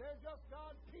 They're just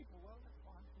God's people. Well, that's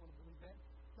fine. I want to believe that.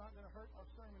 It's not going to hurt our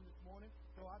sermon this morning.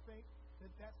 So I think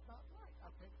that that's not right.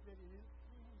 I think that it is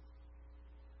the angels.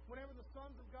 Whenever the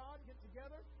sons of God get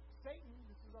together, Satan,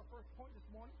 this is our first point this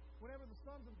morning, whenever the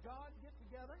sons of God get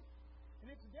together, and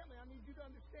incidentally, I need you to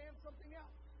understand something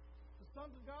else. The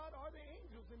sons of God are the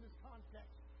angels in this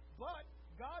context. But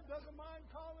God doesn't mind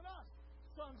calling us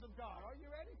sons of God. Are you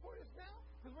ready for this now?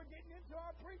 Because we're getting into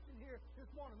our preaching here this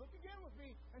morning. Look again with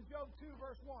me in Job 2,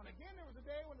 verse 1. Again, there was a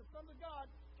day when the sons of God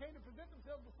came to present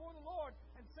themselves before the Lord,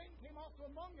 and Satan came also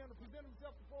among them to present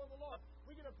himself before the Lord.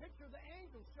 We get a picture of the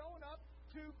angels showing up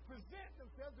to present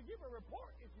themselves, to give a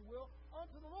report, if you will,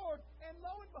 unto the Lord. And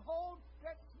lo and behold,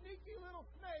 that sneaky little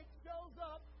snake shows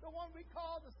up, the one we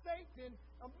call the Satan,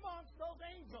 amongst those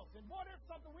angels. And boy, there's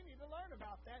something we need to learn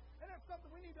about that, and there's something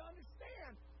we need to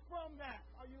understand from that.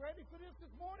 Are you ready for this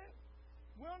morning?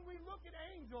 When we look at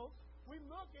angels, we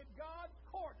look at God's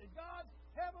court, at God's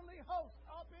heavenly host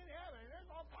up in heaven. And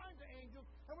there's all kinds of angels,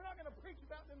 and we're not going to preach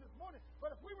about them this morning.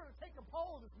 But if we were to take a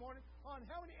poll this morning on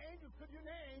how many angels could you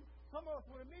name, some of us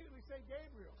would immediately say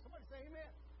Gabriel. Somebody say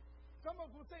amen. Some of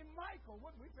us would say Michael.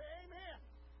 Wouldn't we say amen?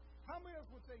 How many of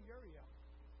us would say Uriel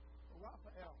or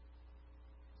Raphael?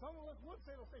 Some of us would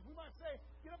say those things. We might say,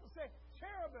 get up and say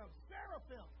cherubim,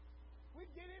 seraphim. We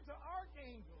get into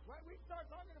archangels, right? We start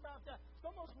talking about that.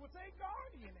 Some of us would say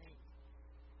guardian angels.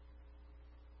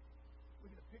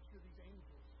 We get a picture of these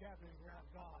angels gathering around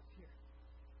God here.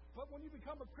 But when you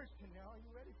become a Christian now, are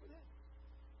you ready for this?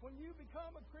 When you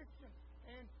become a Christian,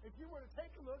 and if you were to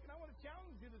take a look, and I want to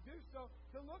challenge you to do so,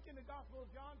 to look in the Gospel of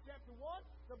John chapter 1,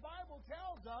 the Bible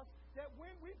tells us that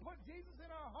when we put Jesus in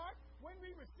our heart, when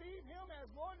we receive Him as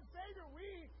Lord and Savior,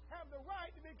 we have the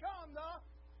right to become the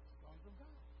sons of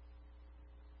God.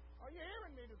 Are you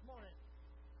hearing me this morning?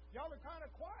 Y'all are kind of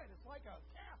quiet. It's like a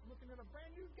calf looking at a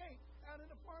brand new gate out in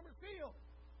the farmer's field.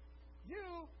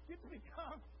 You get to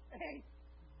become a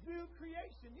new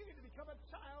creation. You get to become a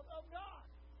child of God.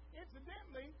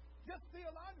 Incidentally, just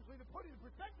theologically, to put it in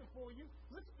perspective for you,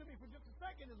 listen to me for just a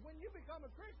second, is when you become a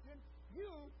Christian, you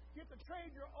get to trade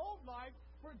your old life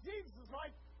for Jesus' life,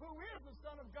 who is the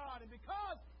Son of God. And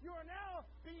because you are now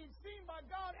being seen by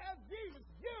God as Jesus,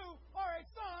 you are a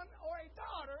son or a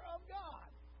daughter of God.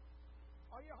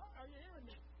 Are you hearing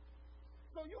me?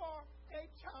 So you are a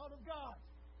child of God.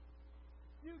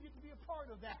 You get to be a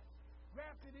part of that.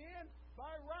 Grafted in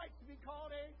by right to be called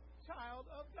a child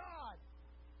of God.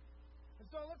 And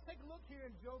so let's take a look here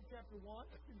in Job chapter 1,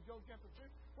 Job chapter 2,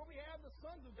 where we have the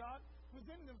sons of God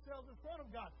presenting themselves in front of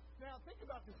God. Now, think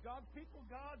about this. God's people,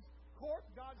 God's court,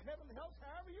 God's heavenly house,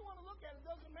 however you want to look at it,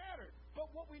 doesn't matter. But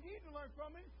what we need to learn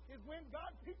from it is when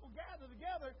God's people gather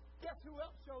together, guess who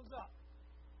else shows up?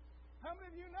 How many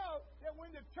of you know that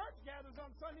when the church gathers on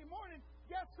Sunday morning,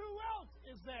 guess who else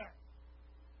is there?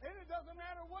 And it doesn't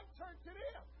matter what church it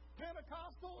is.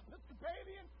 Pentecostal,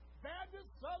 Episcopalian, Baptist,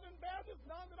 Southern Baptist,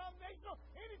 non-denominational.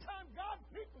 Anytime God's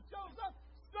people shows up,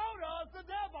 so does the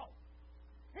devil.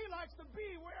 He likes to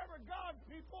be wherever God's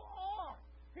people are.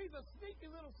 He's a sneaky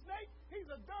little snake. He's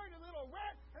a dirty little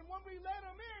rat. And when we let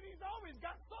him in, he's always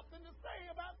got something to say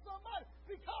about somebody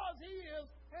because he is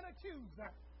an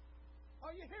accuser.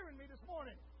 Are you hearing me this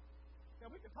morning? Now,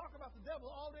 we can talk about the devil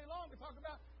all day long. We talk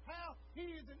about how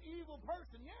he is an evil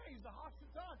person. Yeah, he's the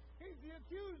Hashatan. He's the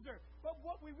accuser. But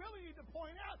what we really need to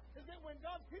point out is that when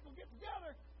God's people get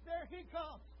together, there he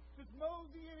comes, just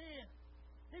moseying in.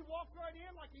 He walks right in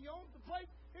like he owns the place.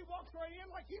 He walks right in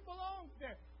like he belongs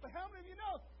there. But how many of you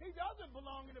know he doesn't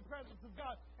belong in the presence of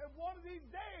God? And one of these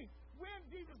days, when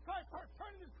Jesus Christ starts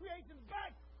turning his creation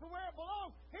back to where it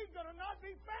belongs, he's going to not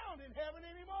be found in heaven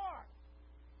anymore.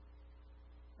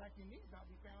 In fact, he needs not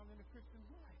be found in a Christian's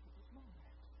life at this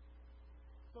moment.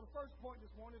 So the first point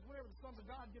this morning is whenever the sons of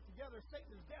God get together,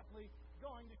 Satan is definitely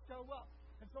going to show up.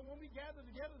 And so when we gather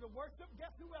together to worship,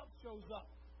 guess who else shows up?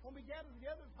 When we gather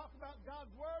together to talk about God's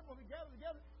Word, when we gather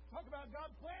together to talk about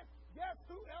God's plan, guess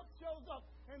who else shows up?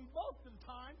 And most of the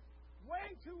time,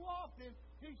 way too often,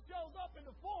 he shows up in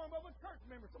the form of a church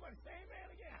member. Somebody say amen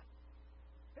again.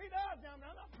 He does. Now,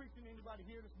 I'm not preaching to anybody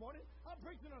here this morning. I'm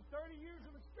preaching on 30 years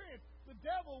of experience. The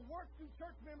devil works through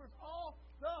church members all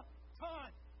the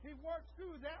time. He works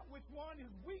through that which one is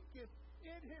weakest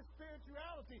in his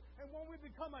spirituality. And when we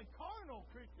become a carnal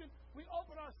Christian, we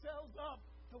open ourselves up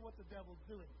to what the devil's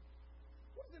doing.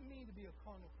 What does it mean to be a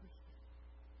carnal Christian?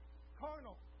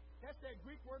 Carnal That's that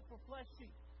Greek word for fleshy.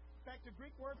 In fact, the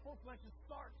Greek word for flesh is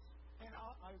sarx. And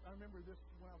I remember this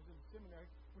when I was in seminary.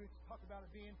 We used to talk about it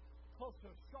being close to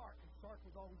a shark. And shark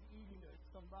was always eating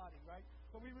somebody, right?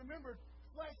 So we remembered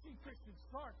fleshy Christians,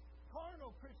 sarx,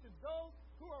 carnal Christians, those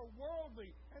who are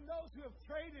worldly, and those who have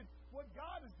traded what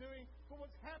God is doing for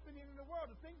what's happening in the world.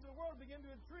 The things of the world begin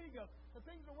to intrigue us. The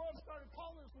things of the world started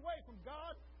calling us away from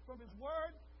God, from His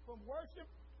Word, from worship,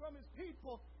 from His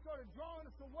people, started drawing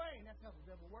us away. And that's how the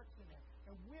devil works in there.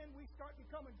 And when we start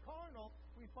becoming carnal,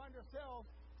 we find ourselves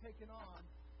taking on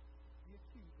the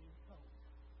accusing tone.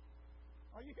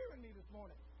 Are you hearing me this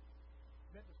morning?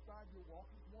 Does that describe your walk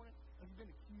this morning? Have you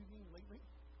been accusing lately?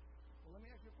 Well, let me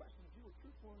ask you a question. If you were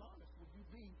truthful and honest, would you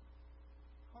be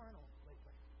carnal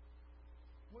lately?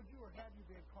 Would you or have you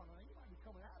been carnal? Now, you might be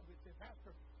coming out of it and say,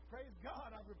 Pastor, praise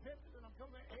God, I've repented and I'm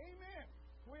coming back. Amen.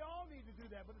 We all need to do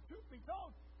that. But the truth be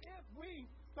told, if we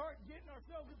start getting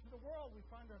ourselves into the world, we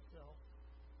find ourselves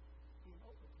being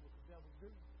open to what the devil's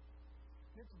doing.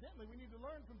 Incidentally, we need to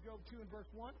learn from Job 2 and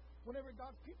verse 1. Whenever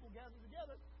God's people gather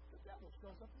together, the devil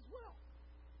shows up as well.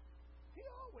 He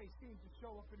always seems to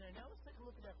show up in there. Now, let's take a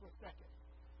look at that for a second.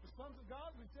 The sons of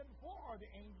God, we said before, are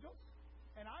the angels.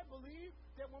 And I believe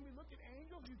that when we look at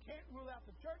angels, you can't rule out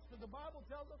the church, because the Bible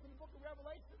tells us in the book of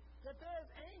Revelation that there's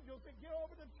angels that get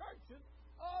over the churches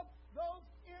of those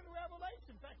in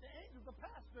Revelation. In fact, the angel's a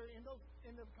pastor in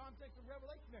the context of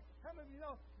Revelation there. How many of you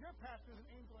know your pastor is an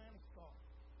angel and a star?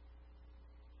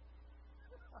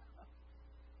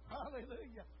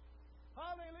 Hallelujah.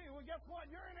 Hallelujah. Well, guess what?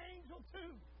 You're an angel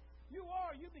too. You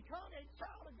are. You become a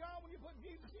child of God when you put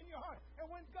Jesus in your heart. And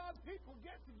when God's people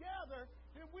get together,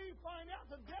 then we find out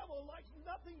the devil likes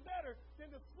nothing better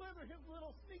than to slither his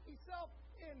little sneaky self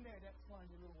in there. That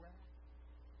slimy little rat.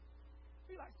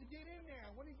 He likes to get in there.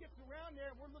 When he gets around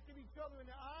there, we're looking each other in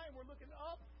the eye and we're looking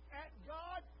up at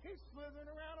God. He's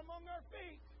slithering around among our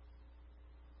feet.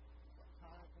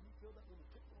 Sometimes when we feel that little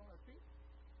tickle on our feet,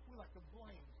 we like to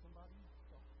blame somebody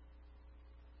else.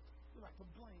 We like to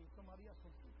blame somebody else.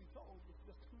 When truth be told, it's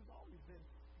just who's always been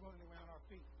running around our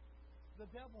feet. The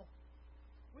devil.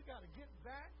 We got to get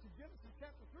back to Genesis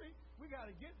chapter 3. We got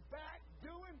to get back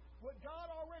doing what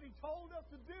God already told us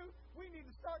to do. We need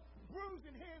to start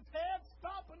bruising his head,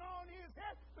 stomping on his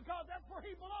head, because that's where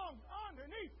he belongs,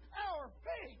 underneath our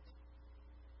feet.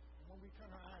 And when we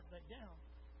turn our eyes back down,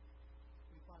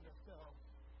 we find ourselves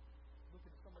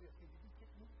looking at somebody else saying, did you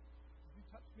kick me? Did you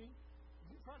touch me? Did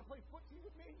you try to play footsie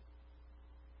with me?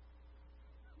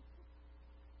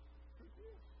 Truth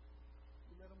is,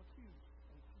 we let them accuse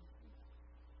and accuse me.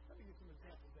 Let me give some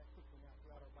examples of that quickly now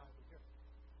throughout our Bible here.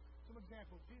 Some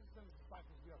examples. Jesus and his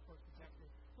disciples will be our first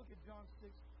example. Look at John 6,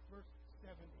 verse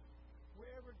 70.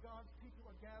 Wherever God's people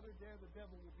are gathered, there the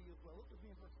devil will be as well. Look at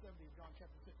me in verse 70 of John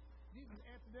chapter 6. Jesus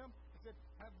answered them and said,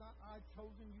 have not I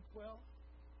chosen you 12?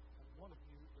 And one of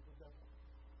you is the devil.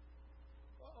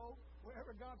 Uh-oh.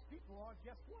 Wherever God's people are,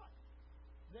 guess what?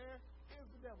 There is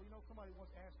the devil. You know, somebody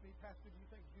once asked me, Pastor, do you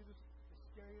think Judas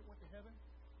Iscariot went to heaven?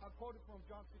 I quoted from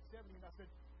John 6:70, and I said,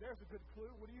 there's a good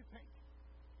clue. What do you think?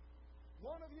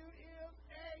 One of you is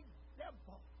a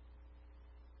devil.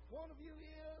 One of you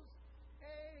is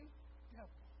a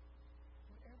devil.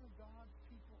 Wherever God's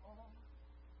people are,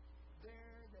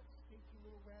 there that stinky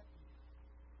little rat is.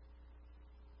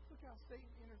 Look how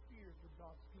Satan interferes with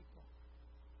God's people.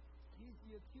 He's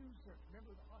the accuser.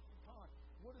 Remember the Hasatan.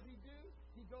 What does he do?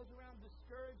 He goes around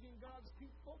discouraging God's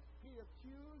people. He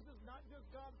accuses not just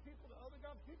God's people, the other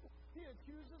God's people. He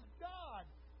accuses God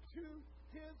to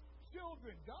his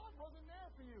children. God wasn't there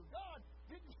for you. God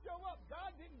didn't show up.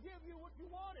 God didn't give you what you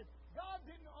wanted. God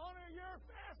didn't honor your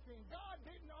fasting. God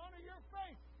didn't honor your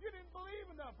faith. You didn't believe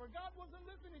enough, or God wasn't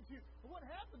listening to you. And what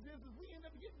happens is we end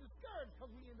up getting discouraged because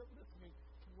we end up listening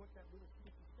to what that little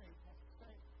sneaky faith has to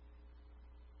say.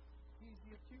 He's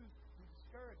the accuser. He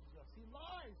discourages us. He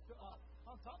lies to us.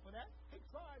 On top of that, he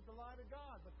tries to lie to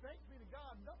God. But thanks be to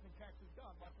God, nothing catches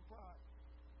God by surprise.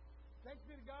 Thanks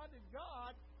be to God that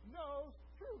God knows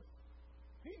truth.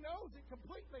 He knows it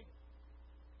completely.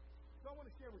 So I want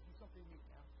to share with you something neat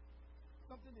now.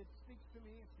 Something that speaks to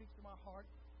me and speaks to my heart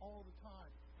all the time.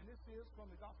 And this is from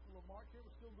the Gospel of Mark here.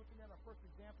 We're still looking at our first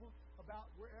example about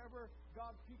wherever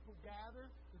God's people gather,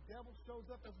 the devil shows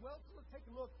up as well. So let's take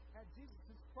a look at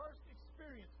Jesus' first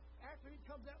experience after he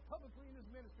comes out publicly in his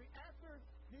ministry, after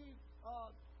the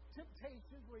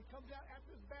temptations, where he comes out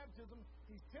after his baptism.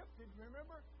 He's tempted,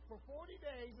 remember, for 40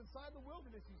 days inside the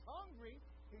wilderness. He's hungry.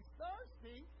 He's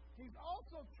thirsty. He's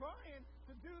also trying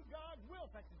to do God's will.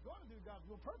 In fact, he's going to do God's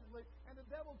will perfectly. And the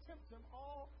devil tempts him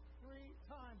all 3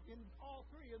 times in all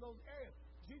 3 of those areas.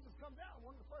 Jesus comes out.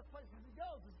 One of the first places he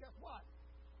goes is, guess what?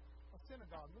 A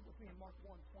synagogue. synagogue. Look with me in Mark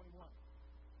 1:21.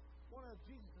 One of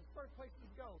Jesus' first places to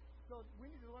go. So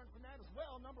we need to learn from that as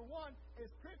well. Number one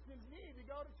is Christians need to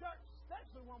go to church,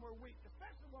 especially when we're weak,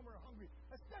 especially when we're hungry,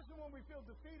 especially when we feel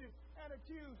defeated and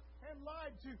accused and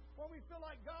lied to, when we feel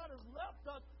like God has left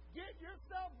us. Get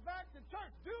yourself back to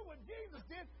church. Do what Jesus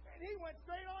did, and he went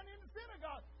straight on into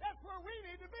synagogue. That's where we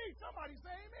need to be. Somebody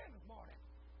say amen this morning.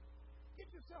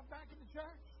 Get yourself back into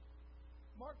church.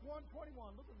 Mark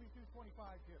 1:21. Look at me through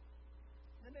 25 here.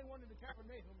 Then they went into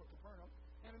Capernaum or Capernaum,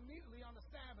 and immediately on the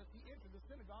Sabbath he entered the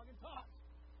synagogue and taught.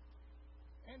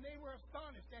 And they were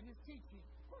astonished at his teaching.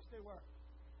 Of course they were.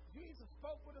 Jesus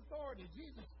spoke with authority.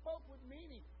 Jesus spoke with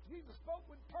meaning. Jesus spoke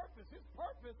with purpose. His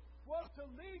purpose was to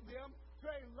lead them to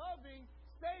a loving,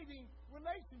 saving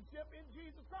relationship in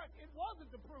Jesus Christ. It wasn't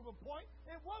to prove a point.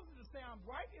 It wasn't to say I'm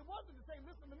right. It wasn't to say,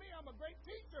 listen to me, I'm a great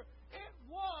teacher. It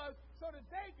was so that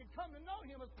they could come to know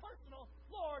him as personal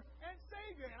Lord and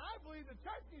Savior. And I believe the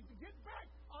church needs to get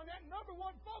back on that number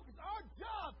one focus. Our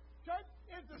job, church,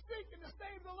 is to seek and to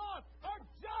save the lost. Our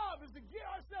job is to get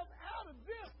ourselves out of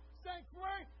this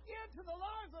sanctuary into the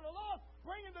lives of the lost,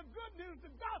 bringing the good news,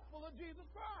 the gospel of Jesus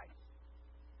Christ.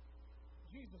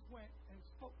 Jesus went and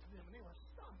spoke to them, and they were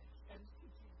astonished at his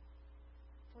teaching.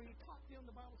 For he taught them,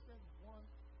 the Bible says, one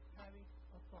having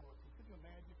authority. Could you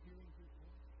imagine hearing his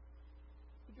voice?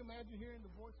 Could you imagine hearing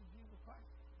the voice of Jesus Christ?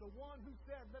 The one who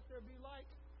said, let there be light,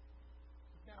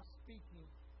 is now speaking.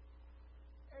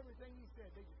 Everything he said,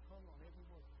 they just hung on every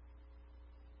word.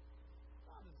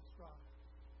 God is a scribe.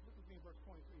 Look at me in verse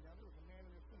 23. Now, there was a man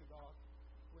in their synagogue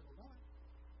with a what?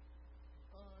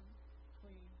 An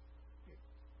unclean spirit.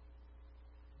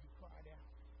 He cried out.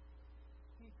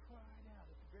 He cried out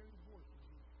at the very voice of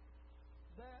Jesus.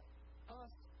 Let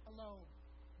us alone.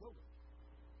 Whoa.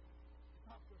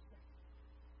 Stop for a second.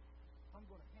 I'm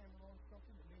going to hammer on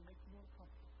something that may make you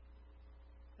uncomfortable.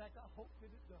 In fact, I hope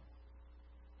that it does.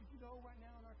 Did you know right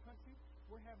now in our country,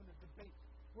 we're having a debate.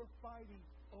 We're fighting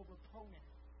over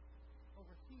pronouns,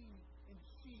 over he and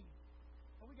she.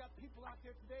 And we got people out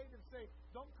there today that say,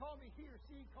 don't call me he or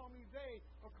she, call me they,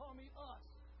 or call me us.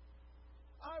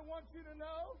 I want you to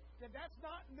know that that's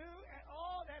not new at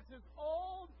all. That's as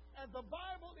old as the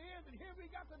Bible is. And here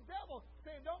we got the devil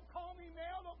saying, don't call me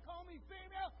male, don't call me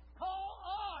female, call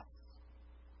us.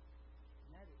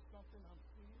 And that is something I'm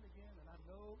seeing again, and I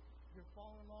know you're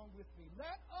following along with me.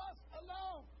 Let us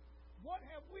alone. What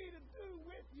have we to do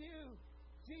with you?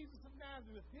 Jesus of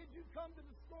Nazareth, did you come to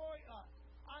destroy us?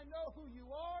 I know who you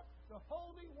are, the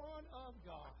Holy One of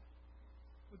God.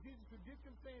 But Jesus rebuked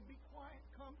him, saying, be quiet,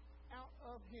 come out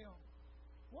of him.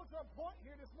 What's our point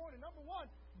here this morning? Number one,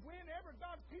 whenever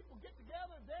God's people get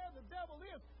together, there the devil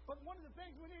is. But one of the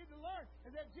things we need to learn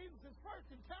is that Jesus' first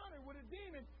encounter with a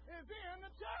demon is in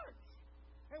the church.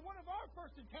 And one of our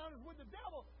first encounters with the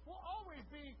devil will always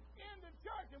be in the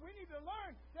church. And we need to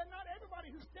learn that not everybody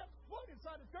who steps foot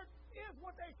inside the church is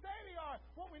what they say they are.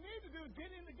 What we need to do is get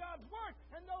into God's Word.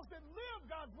 And those that live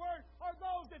God's Word are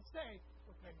those that say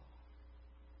what they are.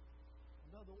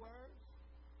 In other words,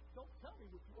 don't tell me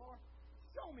what you are.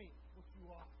 Show me what you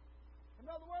are.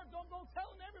 In other words, don't go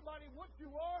telling everybody what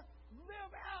you are.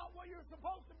 Live out what you're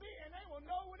supposed to be, and they will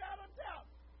know without a doubt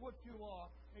what you are,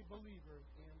 a believer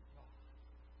in God.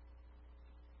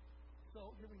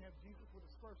 So here we have Jesus with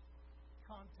his first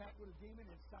contact with a demon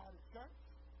inside a church.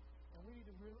 And we need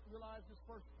to realize this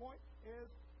first point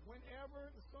is whenever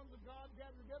the sons of God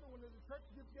gather together, when there's a church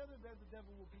get together, there the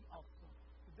devil will be awesome.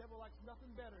 The devil likes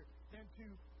nothing better than to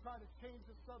try to change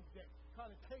the subject, try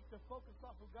to take the focus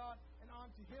off of God and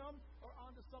onto him or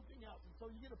onto something else. And so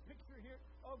you get a picture here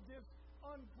of this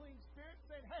unclean spirit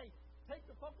saying, hey, take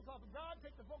the focus off of God,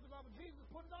 take the focus off of Jesus,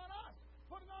 put it on us.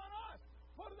 Put it on us.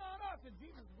 Put it on us. And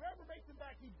Jesus reverberates it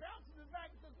back. He bounces it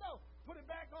back and says, no, put it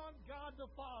back on God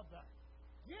the Father.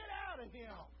 Get out of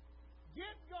him.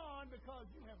 Get gone because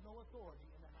you have no authority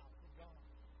in the house of God.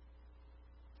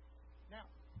 Now,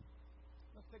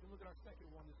 let's take a look at our second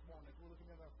one this morning. We're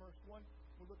looking at our first one.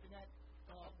 We're looking at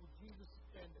with Jesus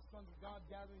and the sons of God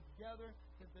gathering together.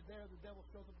 And there the devil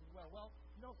shows up as well. Well,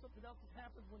 you know something else that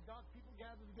happens when God's people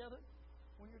gather together?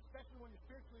 Especially when you're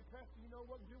spiritually oppressed, you know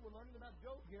what to do. We're learning about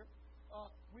Job here.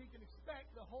 We can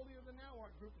expect the holier than thou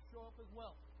art group to show up as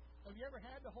well. Have you ever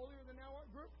had the holier than thou art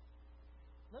group?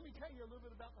 Let me tell you a little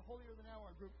bit about the holier than thou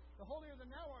art group. The holier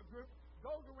than thou art group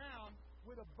goes around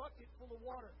with a bucket full of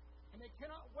water. And they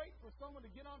cannot wait for someone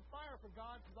to get on fire for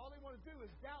God because all they want to do is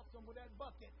douse them with that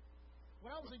bucket.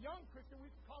 When I was a young Christian,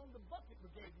 we used to call them the bucket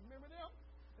brigade. You remember them?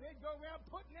 And they'd go around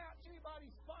putting out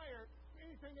anybody's fire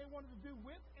anything they wanted to do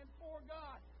with and for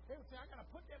God. They would say, I got to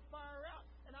put that fire out,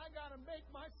 and I got to make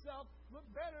myself look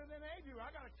better than they do.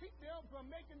 I got to keep them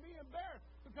from making me embarrassed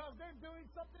because they're doing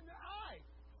something that I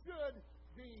should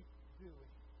be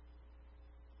doing.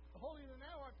 The holier than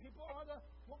thou art people are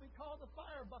what we call the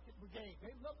fire bucket brigade.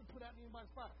 They love to put out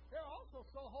anybody's fire. They're also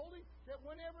so holy that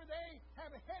whenever they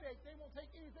have a headache, they won't take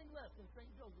anything less than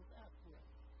St. Joseph's aspirin.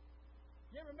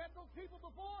 You ever met those people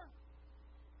before?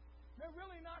 They're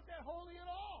really not that holy at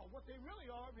all. What they really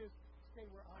are is stay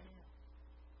where I am.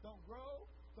 Don't grow.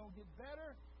 Don't get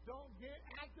better. Don't get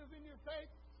active in your faith.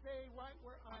 Stay right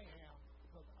where I am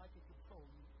because I can control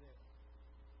you there.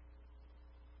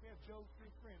 We have Job's 3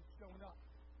 friends showing up.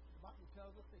 The Bible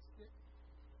tells us they sit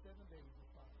 7 days in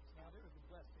silence. Now, there is a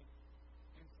blessing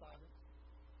in silence.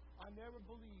 I never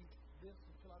believed this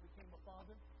until I became a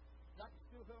father. I can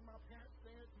still hear my parents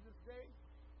saying it to this day.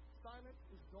 Silence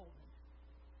is golden.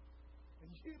 And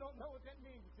you don't know what that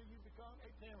means until you become a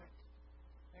parent.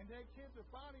 And their kids are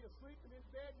finally asleep and in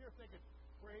bed, and you're thinking,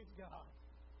 praise God.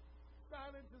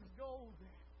 Silence is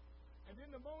golden. And then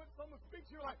the moment someone speaks,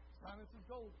 you're like, silence is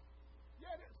golden.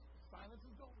 Yeah, it is. Silence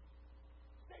is golden.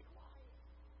 Stay quiet.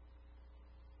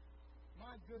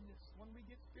 My goodness, when we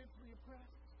get spiritually oppressed,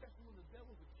 especially when the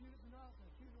devil's accusing us and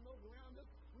accusing those around us,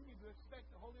 we need to expect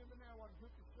the Holy of the Now Water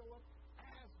group to show up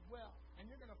as well. And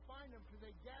you're going to find them because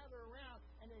they gather around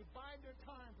and they bide their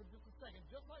time for just a second,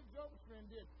 just like Job's friend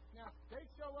did. Now, they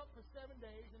show up for 7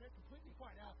 days and they're completely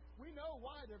quiet. Now, we know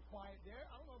why they're quiet there.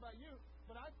 I don't know about you,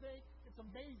 but I think it's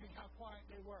amazing how quiet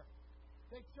they were.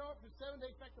 They show up for 7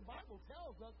 days. In fact, the Bible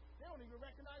tells us they don't even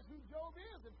recognize who Job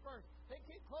is at first. They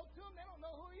get close to him. They don't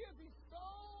know who he is. He's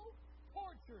so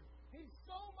tortured. He's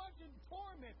so much in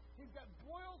torment. He's got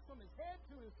boils from his head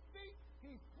to his feet.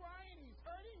 He's crying. He's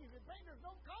hurting. He's in pain. There's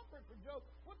no comfort for Job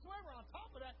whatsoever. On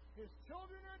top of that, his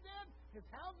children are dead. His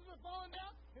houses are falling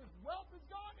down. His wealth is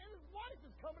gone. And his wife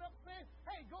is coming up saying,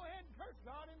 hey, go ahead and curse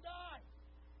God and die.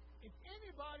 If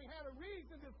anybody had a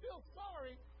reason to feel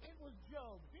sorry, it was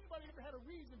Job. If anybody ever had a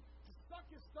reason to suck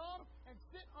his thumb and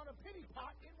sit on a pity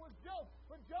pot, it was Job.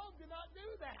 But Job did not do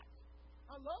that.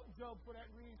 I love Job for that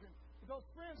reason. Those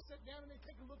friends sit down and they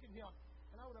take a look at him.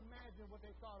 And I would imagine what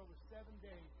they thought over 7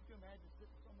 days. You can imagine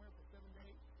sitting somewhere for 7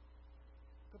 days,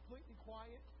 completely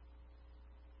quiet.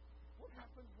 What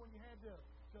happens when you had to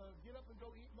get up and go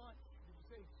eat lunch? Did you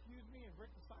say, excuse me, and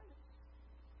break the silence?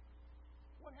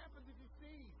 What happened did you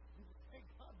see? Did you say,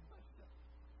 God bless you?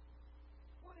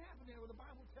 What happened there? Well, the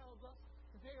Bible tells us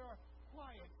that they are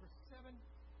quiet for 7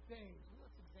 days. Well,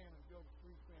 let's examine Job's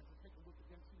 3 friends and take a look at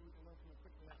them, see what we can learn from them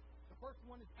quickly now. The first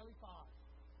one is Eliphaz.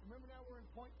 Remember now we're in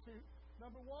point 2.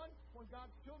 Number 1, when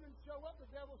God's children show up, the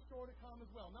devil's sure to come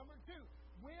as well. Number 2,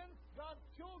 when God's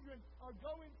children are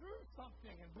going through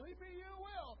something, and believe me, you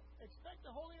will, expect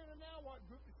the Holier Than Thou Art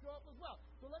group to show up as well.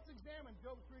 So let's examine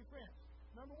Job's 3 friends.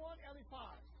 Number 1,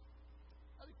 Eliphaz.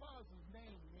 Eliphaz's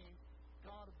name means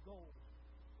God of gold,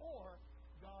 or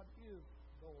God is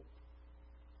gold.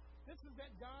 This is that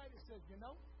guy that says, you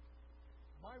know,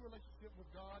 my relationship with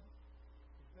God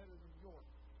is better than yours.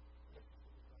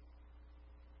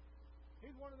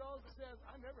 He's one of those that says,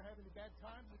 I never have any bad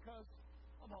times because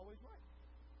I'm always right.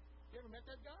 You ever met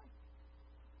that guy?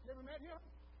 You ever met him?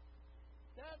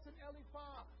 That's an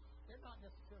Eliphaz. They're not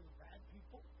necessarily bad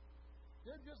people.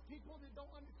 They're just people that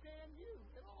don't understand you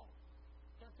at all.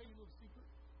 Can I tell you a little secret?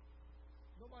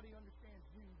 Nobody understands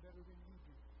you better than you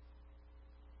do.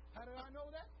 How do I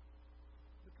know that?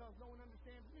 Because no one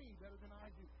understands me better than I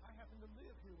do. I happen to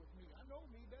live here with me. I know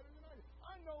me better than I do.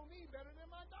 I know me better than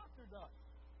my doctor does.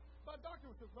 My doctor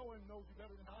says, no one knows you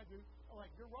better than I do. I'm like,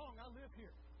 you're wrong. I live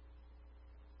here.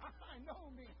 I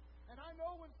know me. And I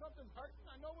know when something's hurting.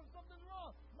 I know when something's wrong.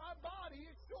 My body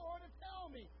is sure to tell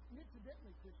me. And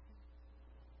incidentally, Christian,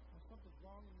 when something's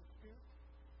wrong in your spirit,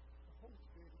 the Holy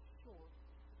Spirit is sure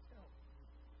to tell you.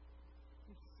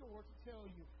 He's sure to tell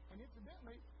you. And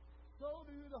incidentally, so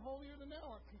do the holier than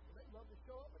thou art people. They love to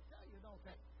show up and tell you, don't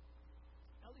they?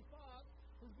 Eliphaz,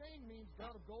 whose name means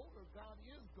God of gold, or God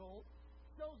is gold,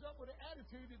 shows up with an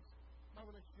attitude that's, my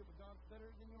relationship with God is better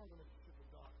than your relationship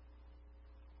with God.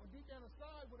 Or deep down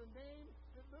inside with a name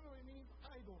that literally means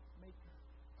idol maker.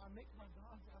 I make my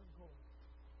gods out of gold.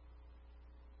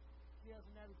 He has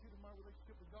an attitude of my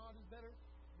relationship with God is better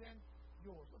than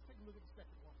yours. Let's take a look at the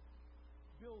second one.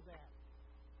 Bildad.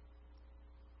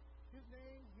 His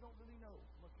name, you don't really know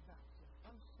much about. It's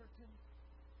an uncertain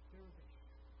derivation.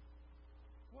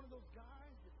 It's one of those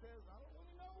guys that says, I don't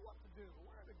really know what to do, or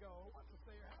where to go, or what to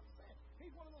say, or how to say it.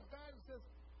 He's one of those guys that says,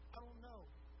 I don't know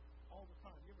all the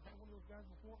time. You ever had one of those guys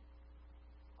before?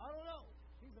 I don't know.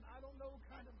 He's an I don't know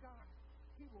kind of guy.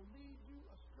 He will lead you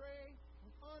astray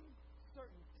with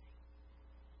uncertainty.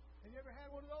 Have you ever had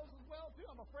one of those as well, too?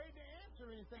 I'm afraid to answer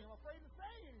anything. I'm afraid to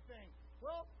say anything.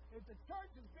 Well, if the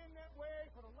church has been that way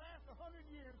for the last 100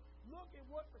 years, look at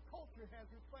what the culture has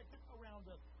reflected around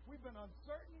us. We've been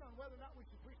uncertain on whether or not we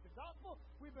should preach the gospel.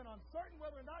 We've been uncertain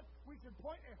whether or not we should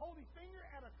point a holy finger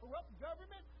at a corrupt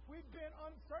government. We've been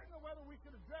uncertain on whether we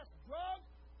should address drugs,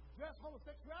 address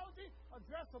homosexuality,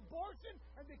 address abortion,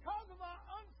 and because of our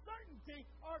uncertainty,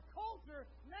 our culture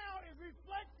now is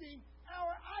reflecting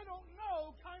our I don't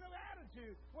know kind of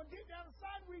attitude. When deep down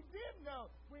inside we did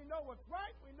know. We know what's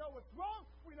right, we know what's wrong,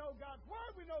 we know God's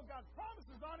word, we know God's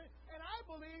promises on it, and I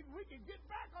believe we can get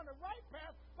back on the right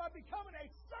path by becoming a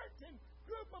certain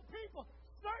group of people.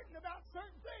 Certain about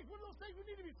certain things. What are those things we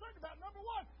need to be certain about? Number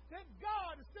one, that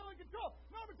God is still in control.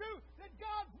 Number two, that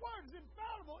God's word is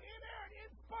infallible, inerrant,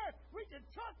 inspired. We can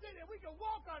trust it and we can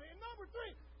walk on it. And number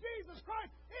three, Jesus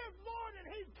Christ is Lord and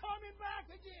He's coming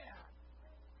back again.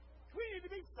 We need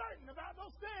to be certain about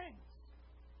those things.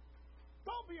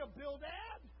 Don't be a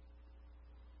Bildad.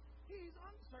 He's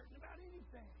uncertain about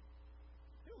anything.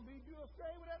 He'll lead you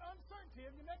astray with that uncertainty.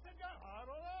 And the next thing, God, I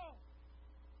don't know.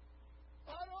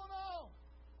 I don't know.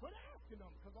 Quit asking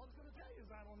them, because all it's going to tell you is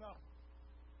I don't know.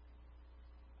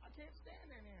 I can't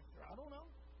stand that answer. I don't know.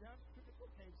 Yeah, it's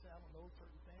okay to say I don't know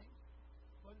certain things.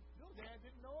 But Bildad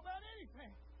didn't know about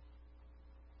anything.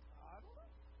 I don't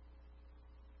know.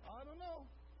 I don't know.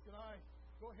 Should I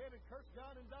go ahead and curse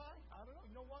God and die? I don't know.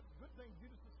 You know what? Good thing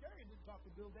Judas Iscariot didn't talk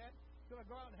to Bildad. Should I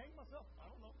go out and hang myself? I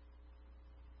don't know.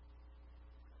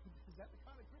 Is that the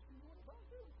kind of Christian you want to talk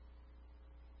to?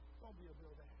 Don't be a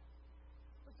Bildad.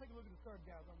 Let's take a look at the third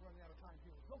guy. I'm running out of time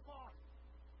here. So far,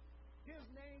 his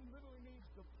name literally means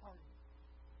departing.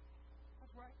 That's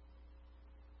right.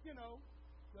 You know,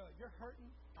 you're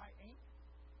hurting. I ain't.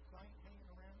 So I ain't hanging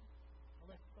around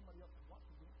unless somebody else wants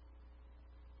to do it.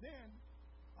 Then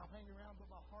I'll hang around, but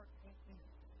my heart ain't in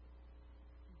it.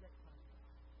 He's that kind of guy.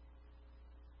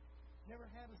 Never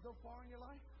had a so far in your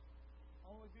life?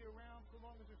 I'll only be around so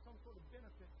long as there's some sort of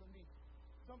benefit for me,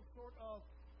 some sort of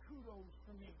kudos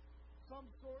for me, some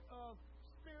sort of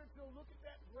spiritual, look at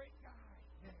that great guy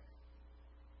there.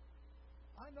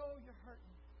 I know you're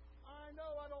hurting. I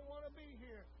know I don't want to be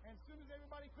here. And as soon as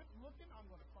everybody quits looking, I'm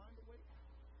going to find a way out.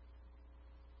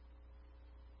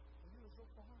 Are you so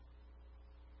far?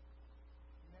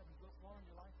 You haven't so far in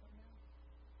your life right now?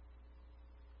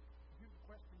 Here's the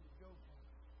question that Job had.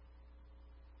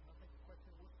 And I think the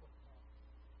question we're supposed to ask.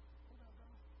 What about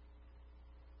God?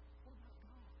 What about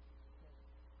God?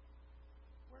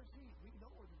 Where's He? We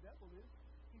know where the devil is.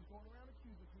 He's going around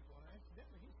accusing people. And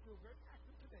incidentally, he's still very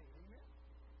active today. Amen?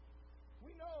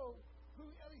 We know who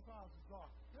Eliphazes are.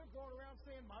 They're going around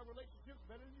saying, my relationship's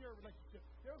better than your relationship.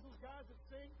 There's those guys that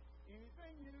sing,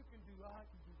 anything you can do, I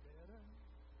can do better.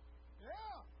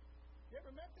 Yeah. You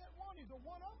ever met that one? He's a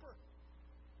one-upper.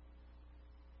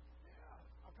 Yeah.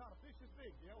 I caught a fish this big.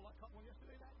 Yeah, well, I caught one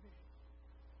yesterday that big.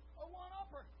 A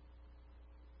one-upper.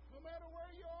 No matter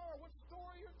where you are, what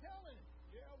story you're telling.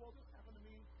 Yeah, well, this happened to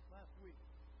me last week.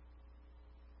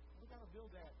 We got a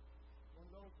Bildad. One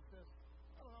of those that says,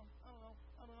 I don't know.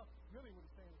 Really what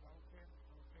he's saying is, I don't care.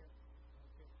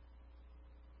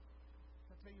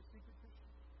 Can I tell you a secret, Christian?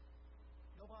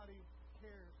 Nobody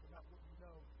cares about what you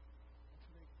know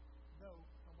until they know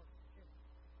how much you care.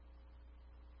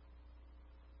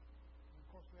 And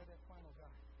of course, we have that final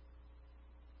guy.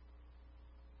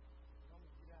 I'm going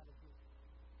to get out of here.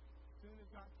 As soon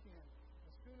as I can,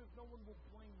 as soon as no one will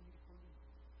blame me for leaving.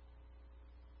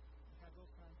 We have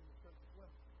those times in the church as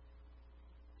well.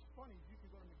 It's funny, you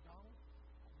can go to McDonald's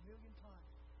 1,000,000 times,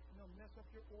 and they'll mess up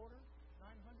your order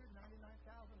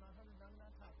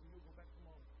 999,999 times, and you'll go back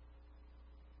tomorrow.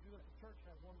 You let the church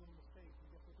have one little mistake, and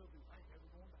guess what they'll do? I ain't ever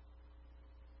going back.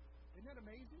 Isn't that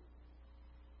amazing?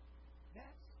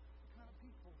 That's the kind of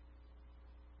people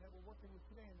that we're working with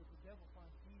today, and that the devil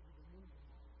finds easy to move them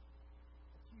on,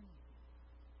 accuse them.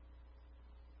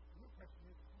 The real question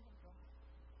is, oh my God,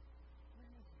 where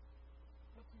is He?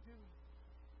 What's He doing?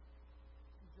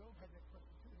 And Job had that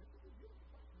question too. It's a beautiful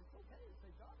question. It's okay to say,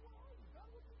 God, where are you? God,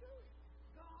 what are you doing?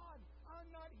 God, I'm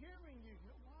not hearing you. You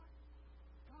know why?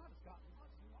 God's got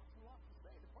lots to say.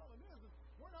 The problem is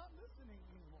we're not listening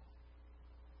anymore.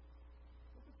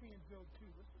 Look at me in Job 2.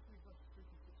 Let's just read verses 3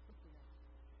 and 6 quickly now.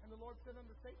 And the Lord said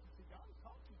unto Satan, see, God is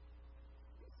talking.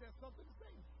 He says something to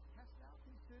Satan. Hast thou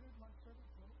considered my servant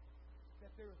Job, that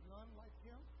there is none like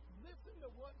him? Listen to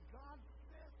what God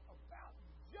says about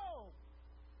Job.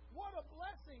 What a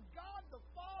blessing. God the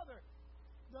Father,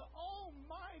 the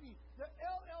Almighty, the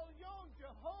El Elyon,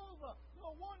 Jehovah, the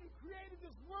one who created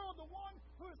this world, the one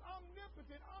who is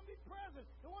omnipotent, omnipresent,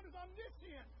 the one who's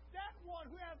omniscient, that one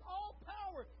who has all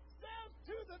power, says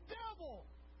to the devil,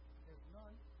 there's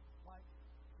none like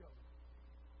Job.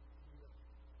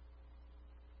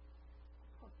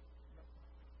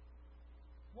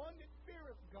 One that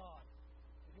feareth God.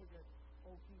 And here's that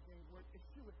old King James word,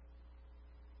 escheweth.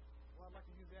 Well, I'd like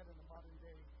to use that in the modern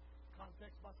day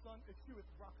context. My son escheweth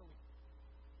broccoli.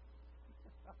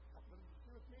 What does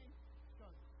escheweth mean?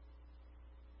 Son.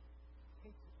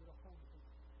 Hates it with a holy hate.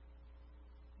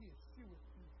 He escheweth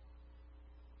evil.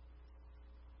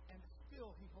 And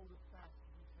still he holdeth fast to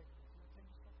integrity. Can I tell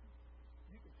you something?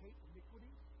 You can hate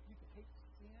iniquity. You can hate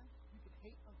sin. You can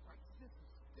hate unrighteousness and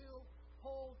still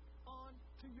hold on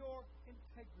to your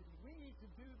integrity. We need to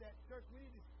do that, church. We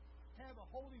need to have a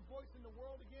holy voice in the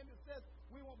world again that says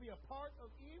we won't be a part of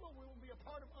evil, we won't be a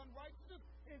part of unrighteousness.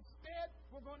 Instead,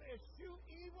 we're going to eschew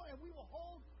evil and we will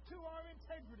hold to our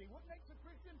integrity. What makes a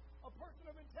Christian a person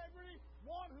of integrity?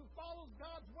 One who follows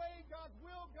God's way, God's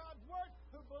will, God's word,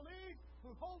 who believes,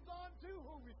 who holds on to,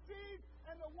 who receives,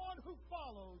 and the one who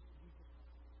follows Jesus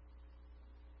Christ.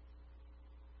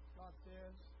 God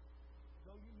says,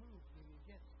 though you move me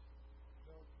against,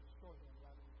 they'll destroy him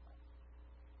rather than fight.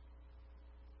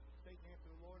 Satan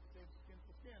answered the Lord, said skin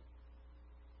for skin.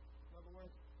 In other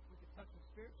words, we can touch him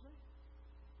spiritually.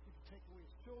 We can take away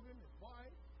his children, his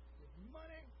wife, his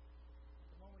money.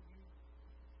 The moment you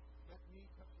let me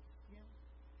touch his skin,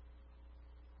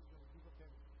 he's going to give up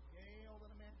everything. Yea, all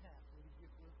that a man has, will he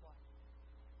give for his life.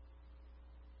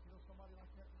 You know somebody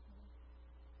like that this morning?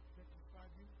 That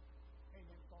describe you? Hey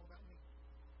man, it's all about me.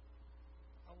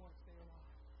 I want to stay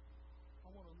alive. I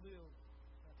want to live.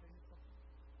 Can I tell you something?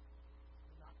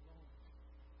 You're not going.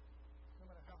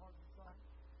 No matter how hard you try,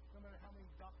 no matter how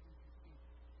many doctors you see,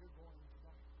 you're going to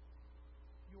die.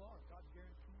 You are. God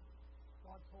guarantees.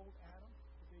 God told Adam,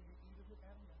 the day you eat of it,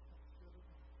 Adam, that's not surely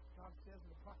die. God says in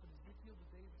the prophet Ezekiel, the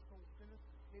day the soul sinneth,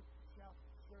 it shall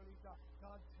surely die.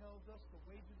 God tells us the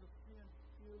wages of sin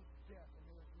is death, and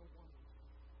there is no one of us.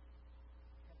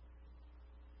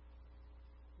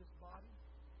 This body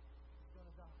is going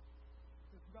to die.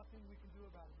 There's nothing we can do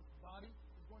about it. This body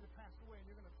is going to pass away, and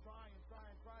you're going to try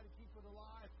to keep it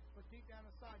alive, but deep down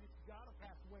inside, it's got to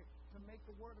pass away to make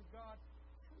the Word of God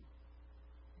true.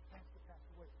 It has to pass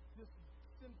away. This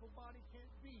sinful body can't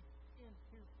be in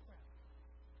His presence.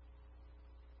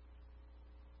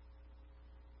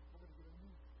 We're going to get a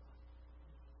new body,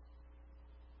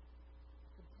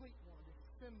 a complete one that's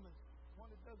sinless,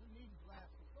 one that doesn't need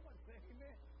glasses. Somebody say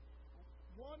amen.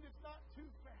 One that's not too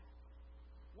fat.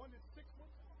 One that's 6 foot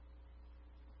tall.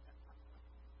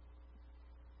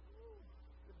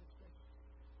 Goodness gracious.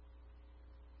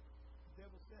 The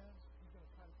devil says he's going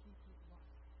to try to keep you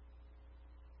alive.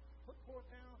 Put forth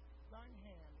now thine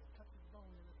hand and touch his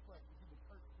bone in his flesh, and he will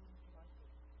hurt you like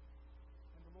this.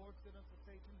 And the Lord said unto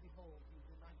Satan, behold, he is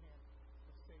in thy hand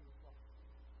to save his life.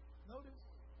 Notice,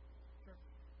 church,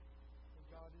 that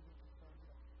God isn't concerned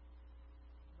at all.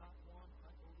 Not one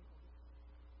iota of it.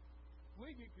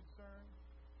 We get concerned,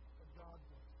 but God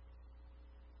doesn't.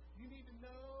 You need to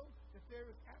know that there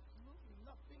is absolutely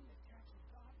nothing that catches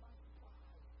God by surprise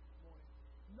this morning.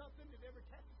 Nothing that ever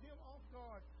catches him off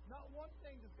guard. Not one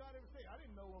thing does God ever say, I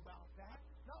didn't know about that.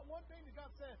 Not one thing that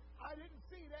God says, I didn't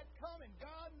see that coming.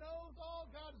 God knows all.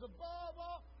 God is above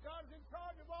all. God is in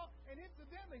charge of all. And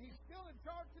incidentally, He's still in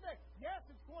charge today. Yes,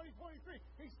 it's 2023.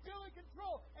 He's still in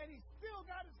control. And He's still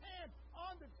got His hand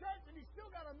on the church. And He's still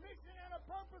got a mission and a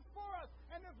purpose for us.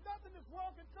 And there's nothing this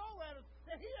world can throw at us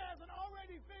that He hasn't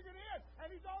already figured in.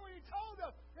 And He's already told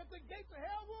us that the gates of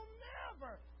hell will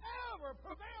never, ever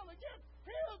prevail against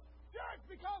His church,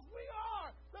 because we are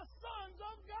the sons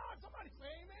of God. Somebody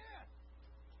say amen.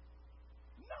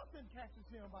 Nothing catches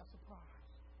Him by surprise.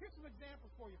 Here's some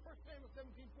examples for you. 1 Samuel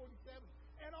 17:47.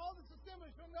 And all this assembly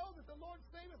shall know that the Lord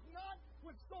saveth not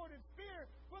with sword and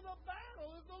spear, for the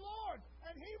battle is the Lord's,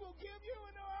 and He will give you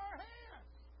into our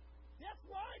hands. That's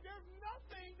right. There's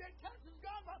nothing that catches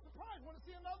God by surprise. Want to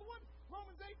see another one?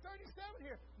 Romans 8:37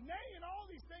 here. Nay, in all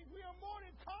these things we are more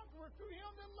than conquerors through Him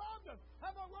that loved us.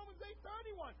 How about Romans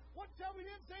 8:31? What shall we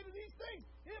then say to these things?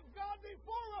 If God be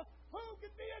for us, who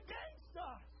can be against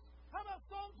us? How about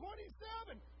Psalm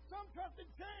 27? Some trust in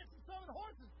chariots and some in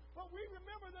horses, but we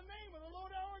remember the name of the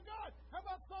Lord our God. How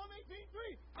about Psalm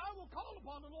 18:3? I will call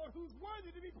upon the Lord who's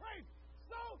worthy to be praised.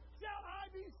 So shall I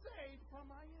be saved from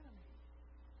my enemies.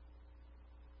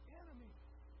 Enemies.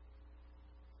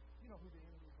 You know who the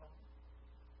enemies are.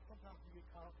 Sometimes we get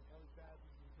caught up in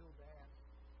Eliphazes and Bildads.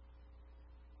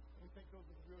 And we think those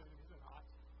are the real enemies. They're not.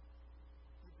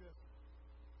 They're just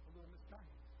a little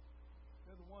misguided.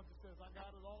 They're the ones that says, I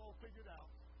got it all figured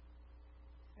out.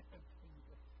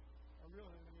 real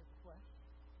enemy is the flesh,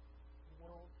 the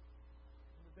world,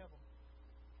 and the devil.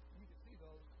 You can see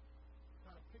those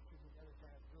kind of pictures in the other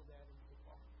side build that into the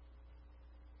cross.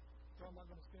 So I'm not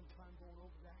going to spend time going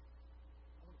over that.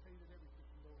 I want to tell you that every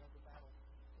Christian knows has a battle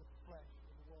with the flesh,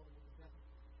 with the world, and with the devil.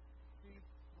 See,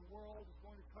 the world is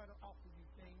going to try to offer you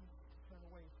things to turn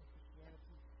away from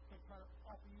Christianity. It's going to try to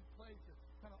offer you pleasure.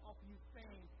 It's going to offer you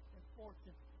fame and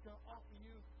fortune. It's going to offer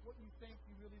you what you think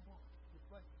you really want. Your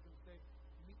flesh is going to say,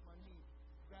 meet my needs,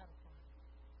 gratify me,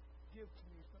 give to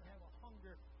me. It's going to have a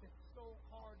hunger that's so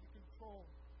hard to control.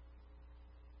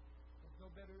 There's no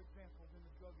better example than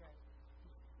the drug addict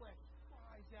whose flesh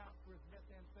cries out for his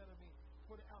methamphetamine,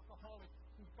 for the alcoholic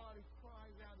whose body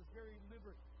cries out, his very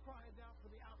liver cries out for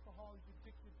the alcohol he's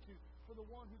addicted to, for the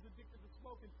one who's addicted to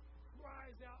smoking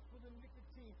cries out for the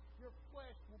nicotine. Your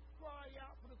flesh will cry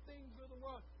out for the things of the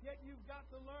world. Yet you've got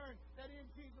to learn that in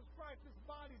Jesus Christ, this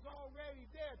body's already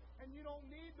dead, and you don't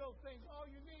need those things. All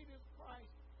you need is Christ.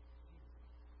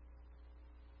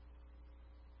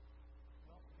 You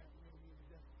also have the enemy of the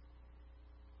devil.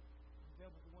 The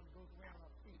devil's the one that goes around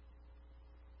our feet.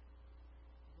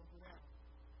 He goes around.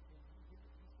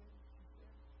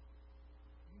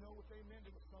 You know what they meant?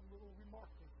 It was some little remark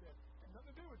they said. It had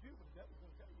nothing to do with you, but the devil's going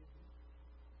to tell you.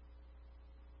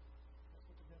 That's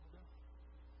what the devil does.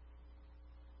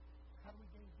 How do we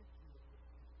gain victory over this?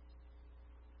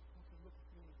 I want you to look at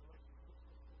me in Galatians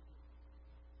 6:14.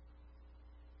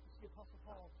 You see Apostle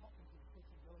Paul talking to the church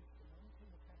in Galatia. Now, let me tell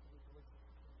you what happened in Galatia.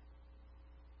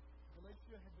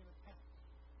 Galatia had been attacked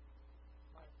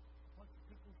by a bunch of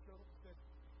people who showed up and said,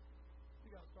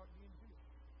 you got to start being Jewish.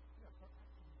 You got to start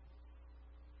acting Jewish.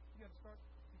 You got to start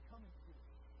becoming Jewish.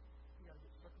 You got to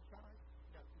get circumcised. You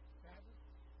got to keep the Sabbath.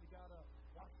 You got to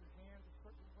wash your hands a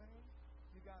certain way.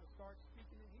 You got to start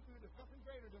speaking in Hebrew. There's nothing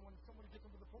greater than when somebody gets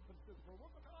into the pulpit and says, right?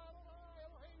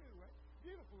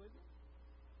 Beautiful, isn't it?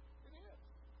 It is.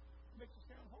 It makes you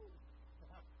sound holy.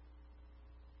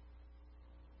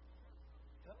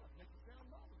 Yeah, it makes you sound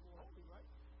not more holy, right?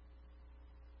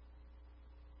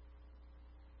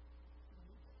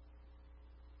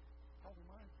 Paul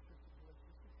reminds the church of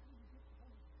Galatians, how do you get the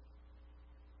Holy Spirit?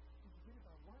 Did you get it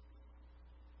by works?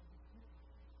 Or did you get it by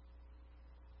faith?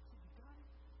 So you got it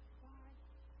by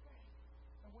faith.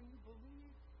 And when you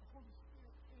believe, the Holy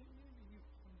Spirit came into you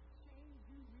and changed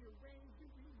you, rearranged you,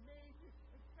 remade you.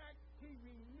 In fact, He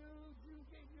renewed you,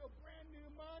 gave you a brand new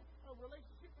mind, a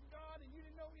relationship with God, and you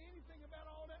didn't know anything about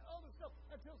all that other stuff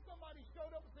until somebody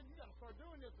showed up and said, you got to start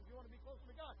doing this if you want to be closer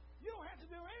to God. You don't have to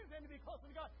do anything to be closer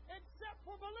to God except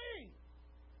for believe.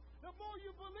 The more you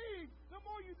believe, the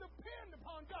more you depend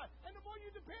upon God. And the more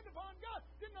you depend upon God,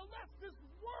 then the less this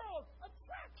world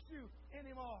attracts you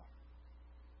anymore.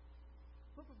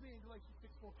 Look with me in Galatians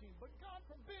 6:14. But God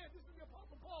forbid, this is the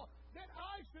Apostle Paul, that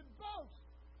I should boast.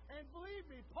 And believe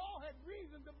me, Paul had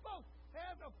reason to boast.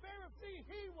 As a Pharisee,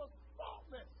 he was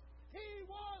faultless. He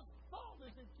was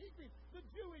faultless in keeping the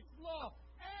Jewish law.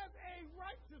 As a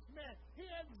righteous man, he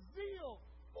had zeal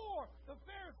for the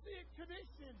Pharisaic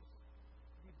traditions.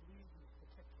 He believed he was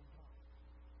protecting God.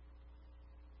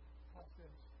 Paul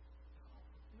says, God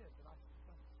forbid that I should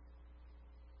boast.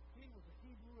 He was a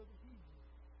Hebrew of the Hebrews.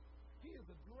 He is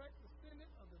a direct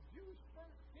descendant of the Jewish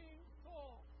first king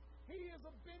Saul. He is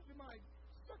a Benjamite,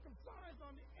 circumcised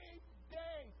on the 8th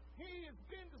day. He has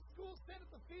been to school, sat at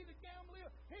the feet of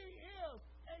Gamaliel. He is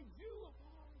a Jew of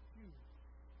all Jews.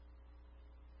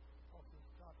 Paul says,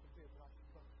 God forbid that I should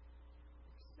boast,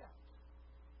 except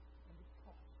in the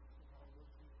cross of our Lord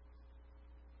Jesus,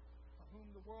 by whom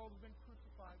the world has been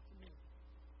crucified to me,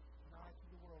 and I to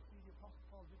the world. See, the Apostle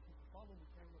Paul did to follow me,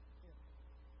 carry up the sin.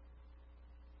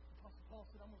 The Apostle Paul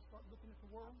said, I'm going to start looking at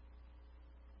the world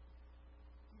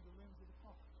through the lens of the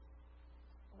cross.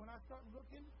 And when I start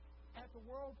looking at the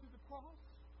world through the cross,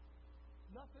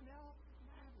 nothing else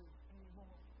matters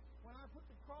anymore. When I put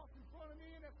the cross in front of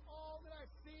me and that's all that I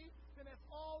see, then that's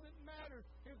all that matters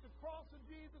is the cross of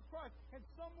Jesus Christ. And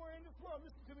somewhere in this world,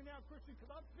 listen to me now, Christian, because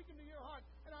I'm speaking to your heart,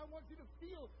 and I want you to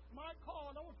feel my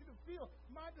call, and I want you to feel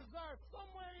my desire.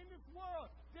 Somewhere in this world,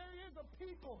 there is a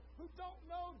people who don't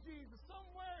know Jesus.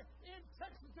 Somewhere in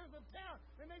Texas, there's a town,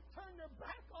 and they turn their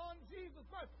back on Jesus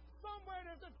Christ. Somewhere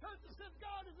there's a church that says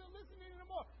God isn't listening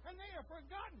anymore, and they have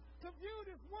forgotten to view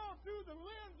this world through the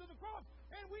lens of the cross.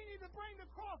 And we need to bring the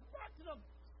cross back to them,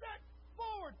 set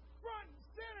forward, front and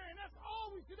center, and that's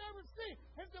all we should ever see.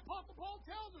 As the Apostle Paul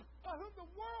tells us, by whom the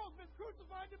world's been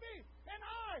crucified to me, and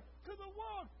I to the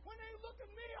world. When they look at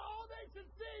me, all they should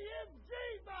see is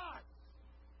Jesus.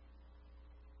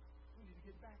 We need to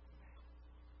get back to that.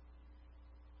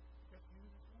 Is that you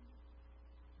this morning?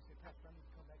 You say, Pastor, I need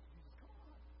to come back to Jesus. Come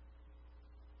on.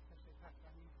 I say, Pastor,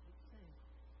 I need to get saved.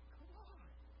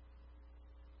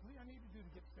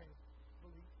 say,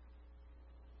 believe.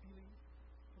 Believe.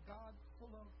 For God so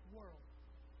loved the world,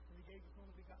 and He gave His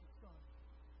only begotten Son,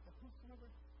 that whosoever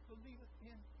believeth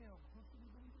in Him, whosoever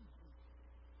believes in Jesus.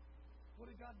 What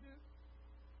did God do?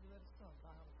 He let His Son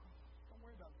die on the cross. Don't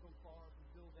worry about Zophar and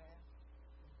Bildad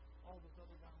and all those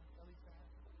other guys, Eliphaz.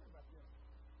 Don't worry about them.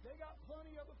 They got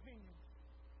plenty of opinions.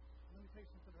 Let me tell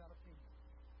you something about opinions.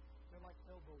 They're like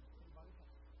elbows. Everybody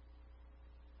has.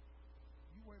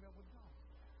 You worry about what God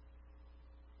says.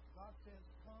 God says,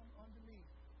 come unto me,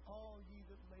 all ye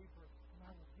that labor, and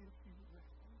I will give you rest.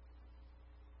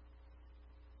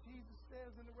 Jesus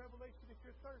says in the Revelation, if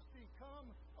you're thirsty, come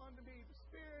unto me. The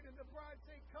Spirit and the bride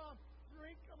say, come,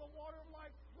 drink of the water of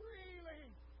life freely.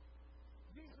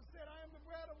 Jesus said, I am the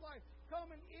bread of life.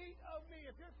 Come and eat of me.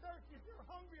 If you're thirsty, if you're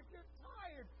hungry, if you're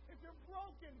tired, if you're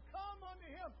broken, come unto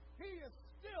Him. He is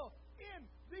still in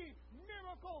the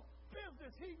miracle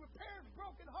business. He repairs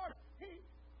broken hearts. He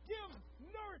gives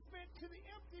nourishment to the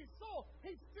empty soul.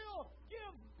 He still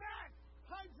gives back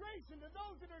hydration to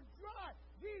those that are dry.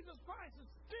 Jesus Christ is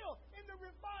still in the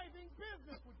reviving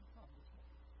business. Would you come this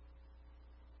morning?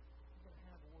 We're going to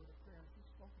have a word of prayer. If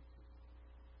He's spoken to you,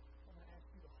 I'm going to ask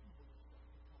you to humble yourself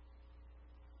and come.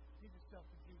 Give yourself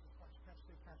to Jesus Christ.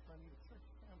 Pastor, I need a church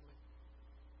family.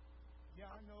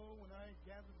 Yeah, I know when I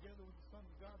gather together with the sons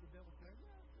of God, the devil's there.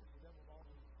 Yeah, the devil's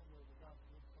always somewhere where God's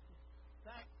doing something. In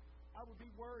fact, I would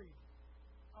be worried.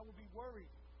 I would be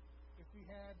worried if we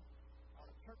had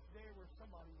a church there where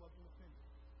somebody wasn't offended.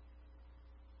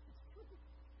 It's true.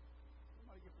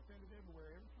 Somebody gets offended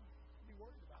everywhere, every time. I'd be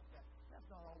worried about that. That's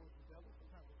not always the devil.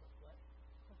 Sometimes it's our flesh.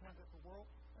 Sometimes it's the world.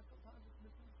 And sometimes it's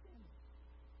misunderstanding.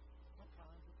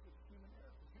 Sometimes it's just human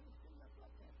error. Because humans can mess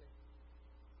up, can't they?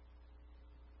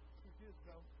 Truth is,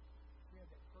 though, if we had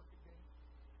that perfect day,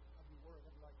 I'd be worried.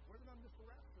 I'd be like, where did I miss the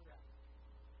rapture at?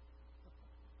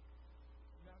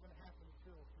 It's not going to happen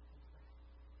until He comes back.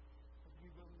 Would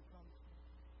you be willing to come?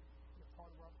 Be a part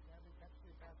of our family.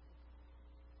 Actually, Pastor,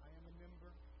 I am a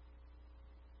member.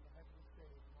 I have to say,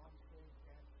 Mom saved,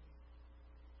 Dad saved.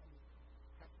 I need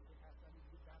Pastor, I need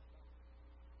to get baptized.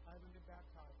 I haven't been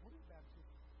baptized. What is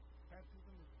baptism?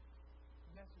 Baptism is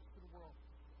a message to the world.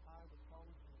 I will follow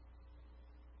Jesus.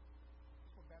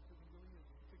 That's what baptism really is.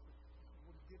 This is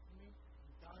what He did for me.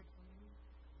 He died for me.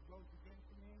 He rose again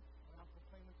for me. And I'm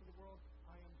proclaiming to the world,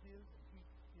 I am His and He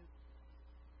is.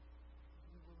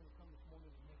 We're willing to come this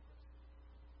morning and make that.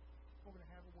 We're going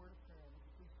to have a word of prayer. Would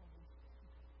you please come and stand?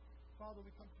 Father,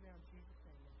 we come to you now in Jesus'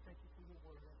 name. And thank you for your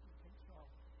word. I ask you to take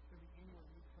charge. There be anyone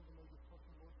who needs to come to know your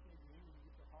personal Lord Savior. Anyone who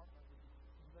gets their heart right with you.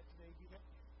 Would you let today be that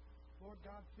day? Lord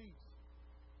God, please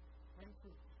bring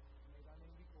fruit. May thy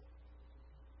name be glorified.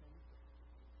 In Jesus' name we pray.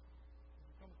 Would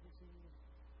you come with me, singing in?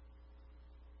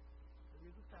 There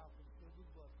is a fountain filled with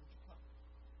blood. Would you come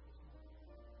this morning?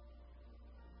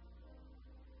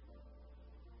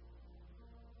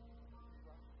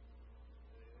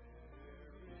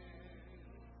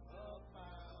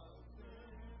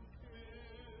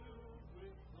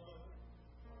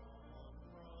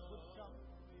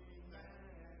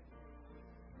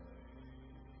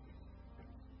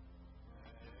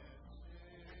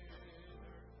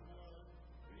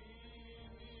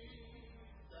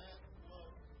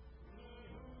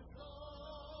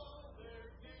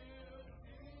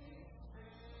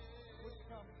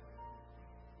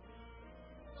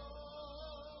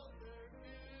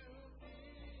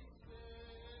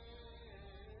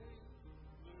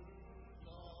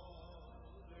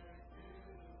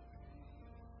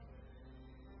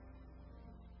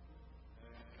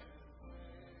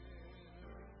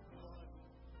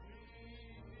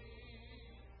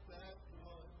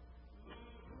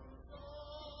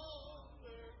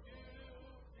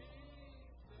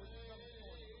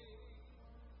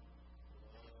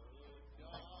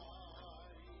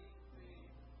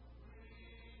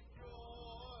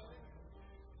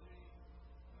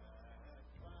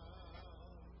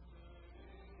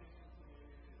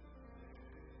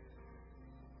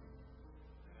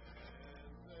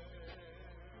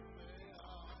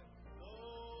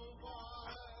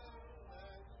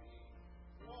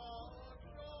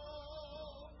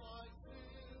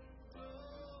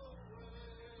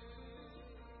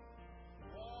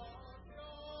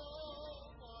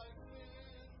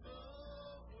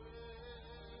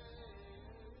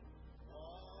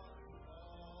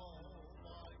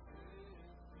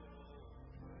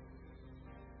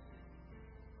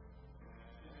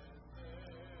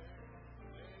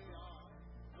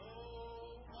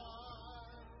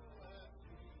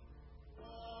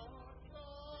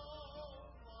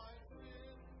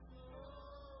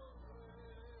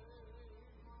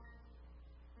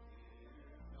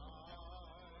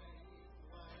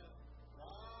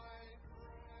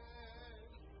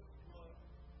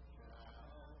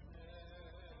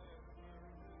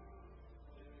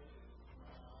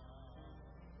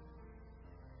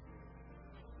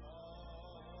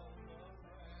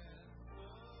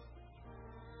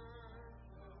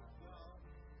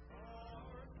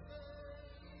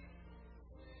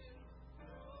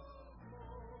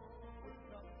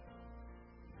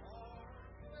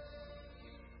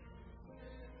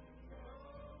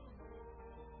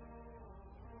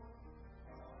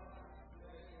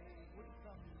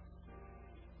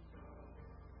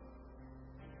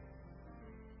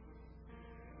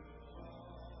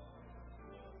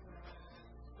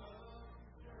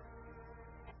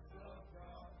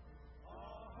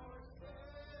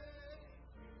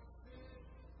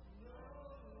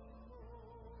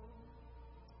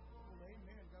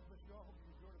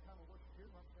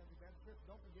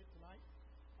 forget tonight,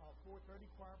 4:30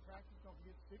 choir practice. Don't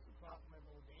forget 6 o'clock,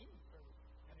 remember, ordaining service.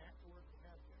 And afterwards, we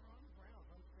have dinner on the grounds.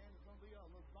 Understand there's going to be a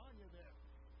lasagna there.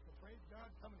 So praise God,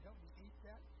 come and help me eat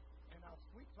that. And I'll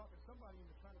sweet talking to somebody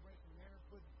into trying to bring some narrow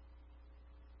pudding.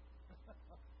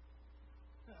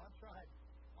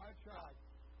 I tried.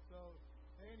 So,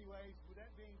 anyways, with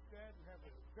that being said, we have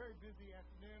a very busy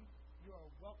afternoon. You are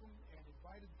welcome and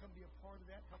invited to come be a part of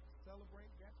that. Help us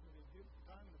celebrate that. It's going to be a beautiful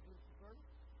time and a beautiful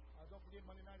service. Don't forget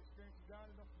Monday Night Experience with God,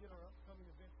 and don't forget our upcoming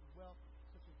events as well,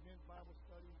 such as men's Bible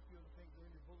study and a few other things that are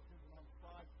in your bulletins and on the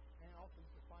slide. And also you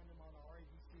can find them on our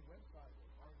RABC website,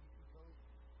 rbccode.org.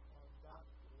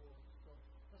 So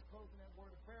let's close in that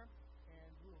word of prayer,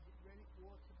 and we'll get ready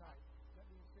for tonight. That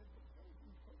being said, let's go to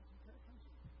the prayer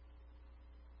country.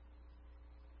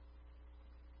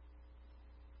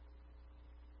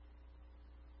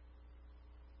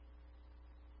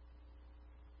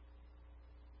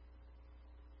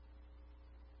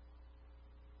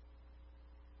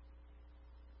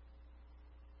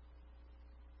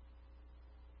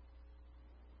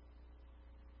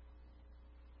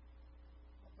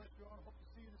 God bless you all. I hope to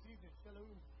see you this evening.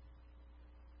 Shalom.